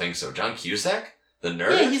 I don't think so. John Cusack? The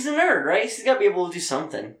nerd? Yeah, he's a nerd, right? He's got to be able to do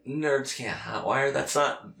something. Nerds can't hotwire. That's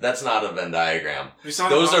not a Venn diagram. We saw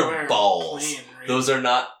the Those are hotwire balls. plane, right? Those are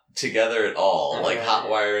not together at all. Oh, Like right. hot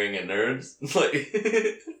wiring and nerds.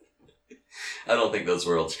 I don't think those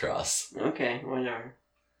worlds cross. Okay, whatever.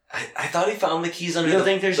 I thought he found the keys under You don't the,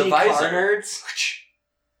 think there's the any visor. car nerds?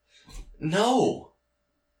 No.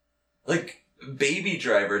 Baby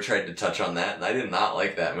Driver tried to touch on that, and I did not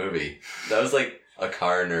like that movie. That was like a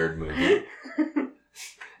car nerd movie.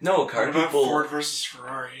 No, car What about people. Ford versus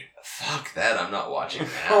Ferrari? Fuck that! I'm not watching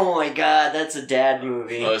that. Oh my god, that's a dad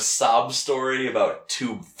movie. A sob story about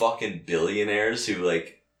two fucking billionaires who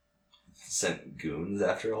like sent goons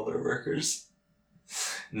after all their workers.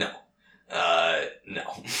 No,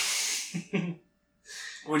 no.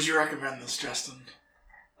 Would you recommend this, Justin?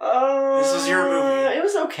 This was your movie. It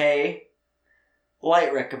was okay.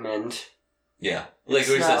 Light recommend. Yeah, like It's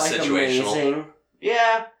we said, not, like, situational. amazing.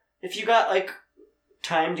 Yeah, if you got like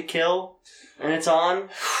time to kill and it's on,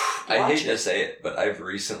 I watch hate to it. say it, but I've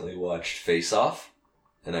recently watched Face Off,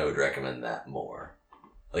 and I would recommend that more.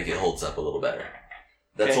 Like, it holds up a little better.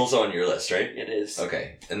 That's Okay. also on your list, right? It is.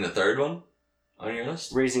 Okay. And the third one on your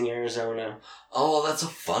list? Raising Arizona. Oh, that's a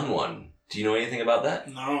fun one. Do you know anything about that?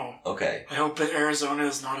 No. Okay. I hope that Arizona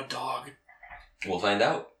is not a dog. We'll find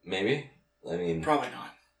out. Maybe. I mean, Probably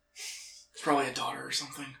not. It's probably a daughter or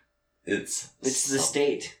something. it's It's the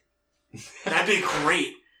state. That'd be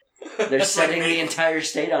great. They're That's like setting the me. entire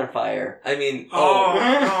state on fire. I mean, Oh,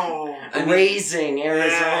 I no. mean- Raising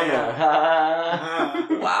Arizona. Ah.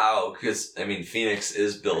 wow. Because, I mean, Phoenix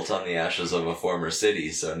is built on the ashes of a former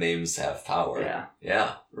city, so names have power. Yeah.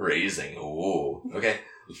 Yeah, raising. Ooh. Okay.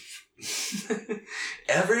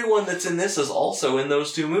 Everyone that's in this is also in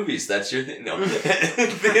those two movies. That's your thing. No.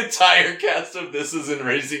 The entire cast of this is in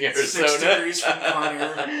Raising Arizona. 6 degrees from Con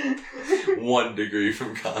Air. 1 degree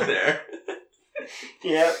from Con Air.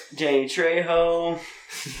 Yep. Danny Trejo.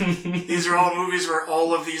 These are all movies where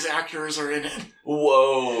all of these actors are in it.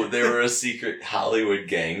 Whoa, they were a secret Hollywood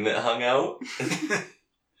gang that hung out.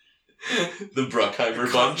 The Bruckheimer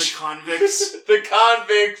The bunch. convicts. The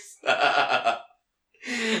convicts!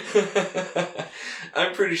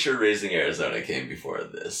 I'm pretty sure Raising Arizona came before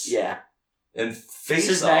this. Yeah. And This Face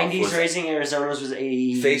is Off 90s. was Raising Arizona's was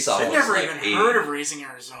 80. Face Off I've was never like even 80. heard of Raising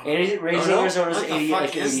Arizona. Raising Oh, no? Arizona's What the 80, fuck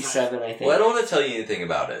like is 87, I think. Well, I don't want to tell you anything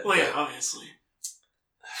about it. Well, yeah, but obviously.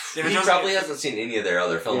 If it He doesn't- probably hasn't seen any of their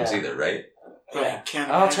other films Yeah. either, right? I Yeah.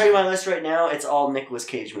 can't I'll tell you my imagine. list right now. It's all Nicolas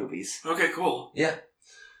Cage movies. Okay, cool. Yeah.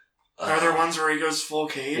 Are there ones where he goes full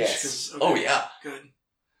cage? Yes. 'Cause- Oh, okay, yeah. Good.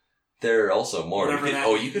 There are also more. Whatever that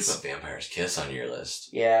You could means. put Vampire's Kiss on your list.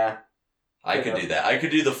 Yeah. I could do that. I could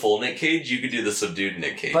do the full Nick Cage. You could do the subdued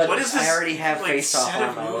Nick Cage. But What is this? I already have like, Face Off set on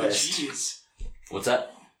of my movies? list. Jeez. What's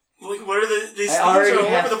that? Like, what are these I things are already all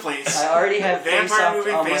have- over the place? I already have Face Vampire Off movie,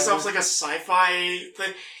 on my Face Off's list. like a sci-fi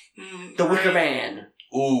thing. The Wicker right? Man.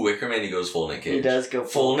 Ooh, Wicker Man, he goes full Nick Cage. He does go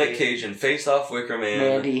Full Nick Cage and Face Off, Wicker Man,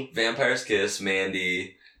 Mandy. Vampire's Kiss,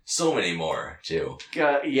 Mandy, so many more, too.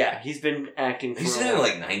 Yeah, he's been acting for He's a been in while.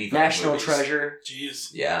 like 95 National movies. Treasure. Jeez.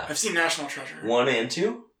 Yeah. I've seen National Treasure. 1 and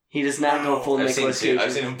 2? He does not go full I've seen Nicolas 2. Cage.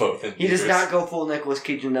 I've seen them both in He does theaters. not go full Nicolas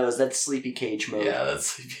Cage in those. That's Sleepy Cage mode. Yeah, that's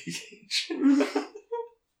Sleepy Cage.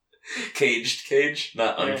 Caged Cage,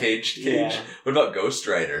 not Yeah. uncaged Cage. Yeah. What about Ghost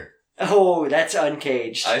Rider? Oh, that's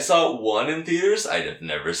Uncaged. I saw 1 in theaters. I'd have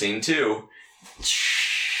never seen 2.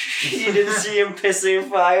 You didn't see him pissing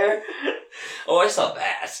fire? Oh, I saw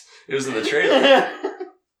that. It was in the trailer.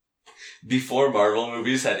 Before Marvel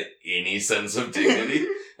movies had any sense of dignity.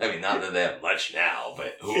 I mean, not that they have much now,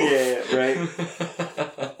 but oof. Yeah, right.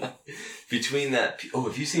 Between that,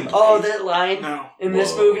 have you seen? Oh, Blade? that line No. in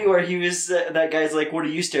this Whoa. movie where he was, that guy's like, what are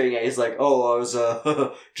you staring at? He's like, oh, I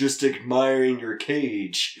was, just admiring your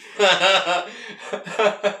cage. And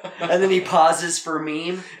then he pauses for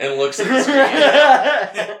meme. and looks at the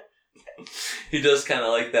screen. He does kind of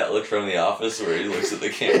like that look from The Office where he looks at the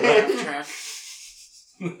camera. Backtrack.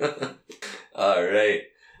 All right.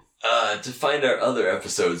 To find our other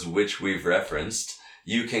episodes, which we've referenced,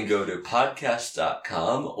 you can go to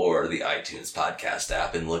podcast.com or the iTunes podcast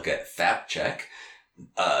app and look at Fact Check.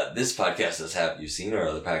 This podcast is Have You Seen? Our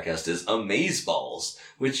other podcast is Amazeballs,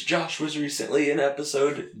 which Josh was recently an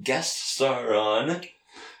episode guest star on.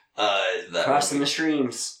 Crossing the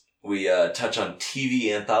streams. We touch on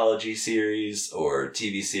TV anthology series or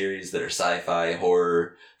TV series that are sci-fi,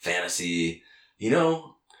 horror, fantasy. You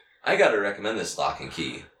know, I gotta recommend this Lock and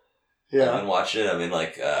Key. I've been watching it. I'm in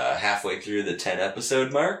like halfway through the 10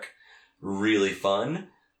 episode mark. Really fun.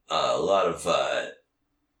 A lot of...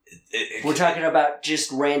 We're talking about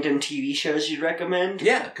just random TV shows you'd recommend?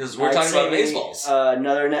 Yeah, because we're I'd talking about say, Amazeballs.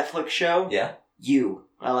 Another Netflix show? Yeah. You.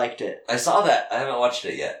 I liked it. I saw that. I haven't watched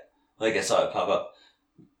it yet. Like, I saw it pop up.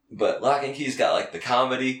 But Lock and Key's got, like, the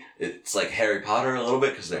comedy. It's like Harry Potter a little bit,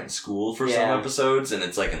 because they're in school for some Yeah. episodes, and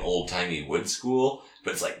it's like an old-timey wood school,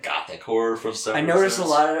 but it's like gothic horror for some I noticed a episodes.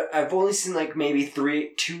 lot of... I've only seen like maybe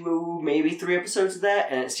three episodes of that,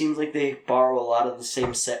 and it seems like they borrow a lot of the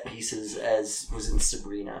same set pieces as was in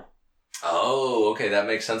Sabrina. Oh, okay, that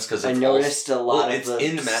makes sense because I noticed a lot of it's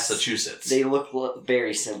in Massachusetts. They look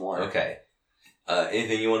very similar. Okay.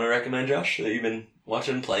 Anything you want to recommend, Josh, that you've been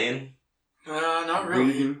watching, playing? Not really.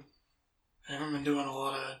 Reading. I haven't been doing a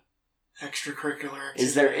lot of extracurricular activities.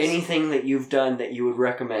 Is there anything that you've done that you would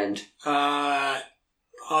recommend?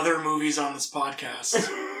 Other movies on this podcast.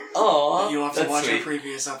 Oh, You'll have to watch our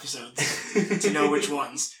previous episodes to know which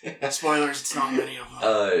ones. Spoilers, it's not many of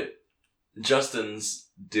them. Justin's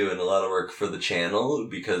doing a lot of work for the channel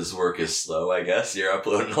because work is slow, I guess. You're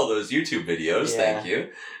uploading all those YouTube videos. Yeah. Thank you.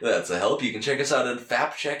 That's a help. You can check us out on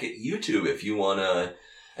FapCheck at YouTube if you want to.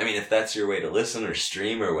 I mean, if that's your way to listen or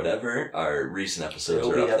stream or whatever. Our recent episodes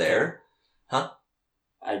It'll are be up up there.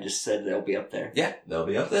 I just said they'll be up there. Yeah, they'll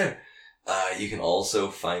be up there. You can also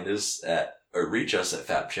find us or reach us at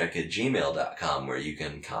fapcheck@gmail.com where you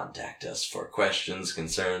can contact us for questions,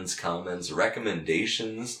 concerns, comments,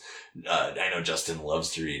 recommendations. I know Justin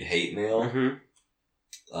loves to read hate mail. Mm-hmm.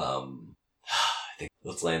 I think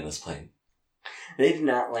let's land this plane. They did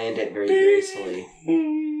not land it very gracefully.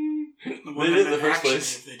 They did in the first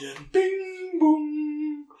place. If they did. Bing,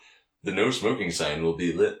 boom. The no smoking sign will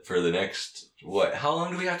be lit for the next, what? How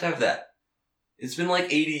long do we have to have that? It's been like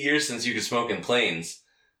 80 years since you could smoke in planes.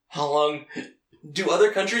 How long? Do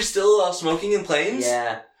other countries still allow smoking in planes?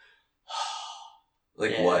 Yeah.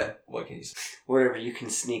 Like Yeah. what? What can you say? Whatever you can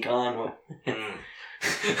sneak on.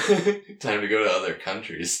 Time to go to other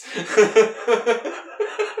countries.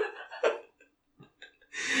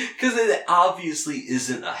 Because it obviously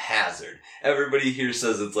isn't a hazard. Everybody here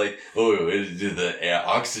says it's like, oh, it's the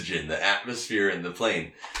oxygen, the atmosphere in the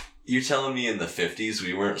plane. You're telling me in the 50s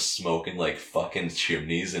we weren't smoking like fucking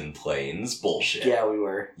chimneys in planes? Bullshit. Yeah, we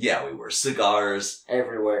were. Yeah, we were. Cigars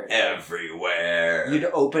Everywhere. everywhere. You'd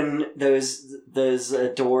open those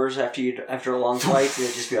doors after a long flight, and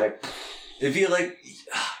it'd just be like, It'd be like,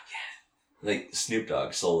 like Snoop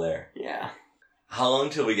Dogg, Soul Air. yeah. How long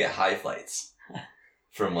till we get high flights?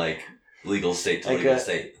 From like legal state to Like legal a-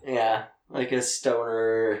 state. Yeah. Like a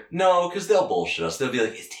stoner. No, because they'll bullshit us. They'll be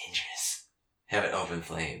like, it's dangerous. Have an open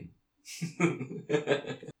flame.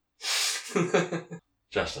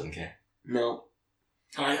 Josh doesn't care. No.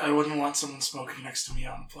 I wouldn't want someone smoking next to me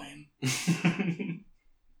on a plane.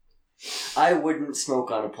 I wouldn't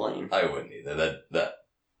smoke on a plane. I wouldn't either. That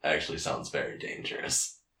actually sounds very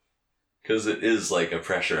dangerous. Because it is like a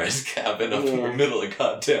pressurized cabin up in the Yeah. middle of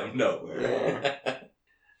goddamn nowhere.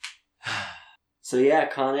 So yeah,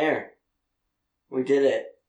 Con Air. We did it.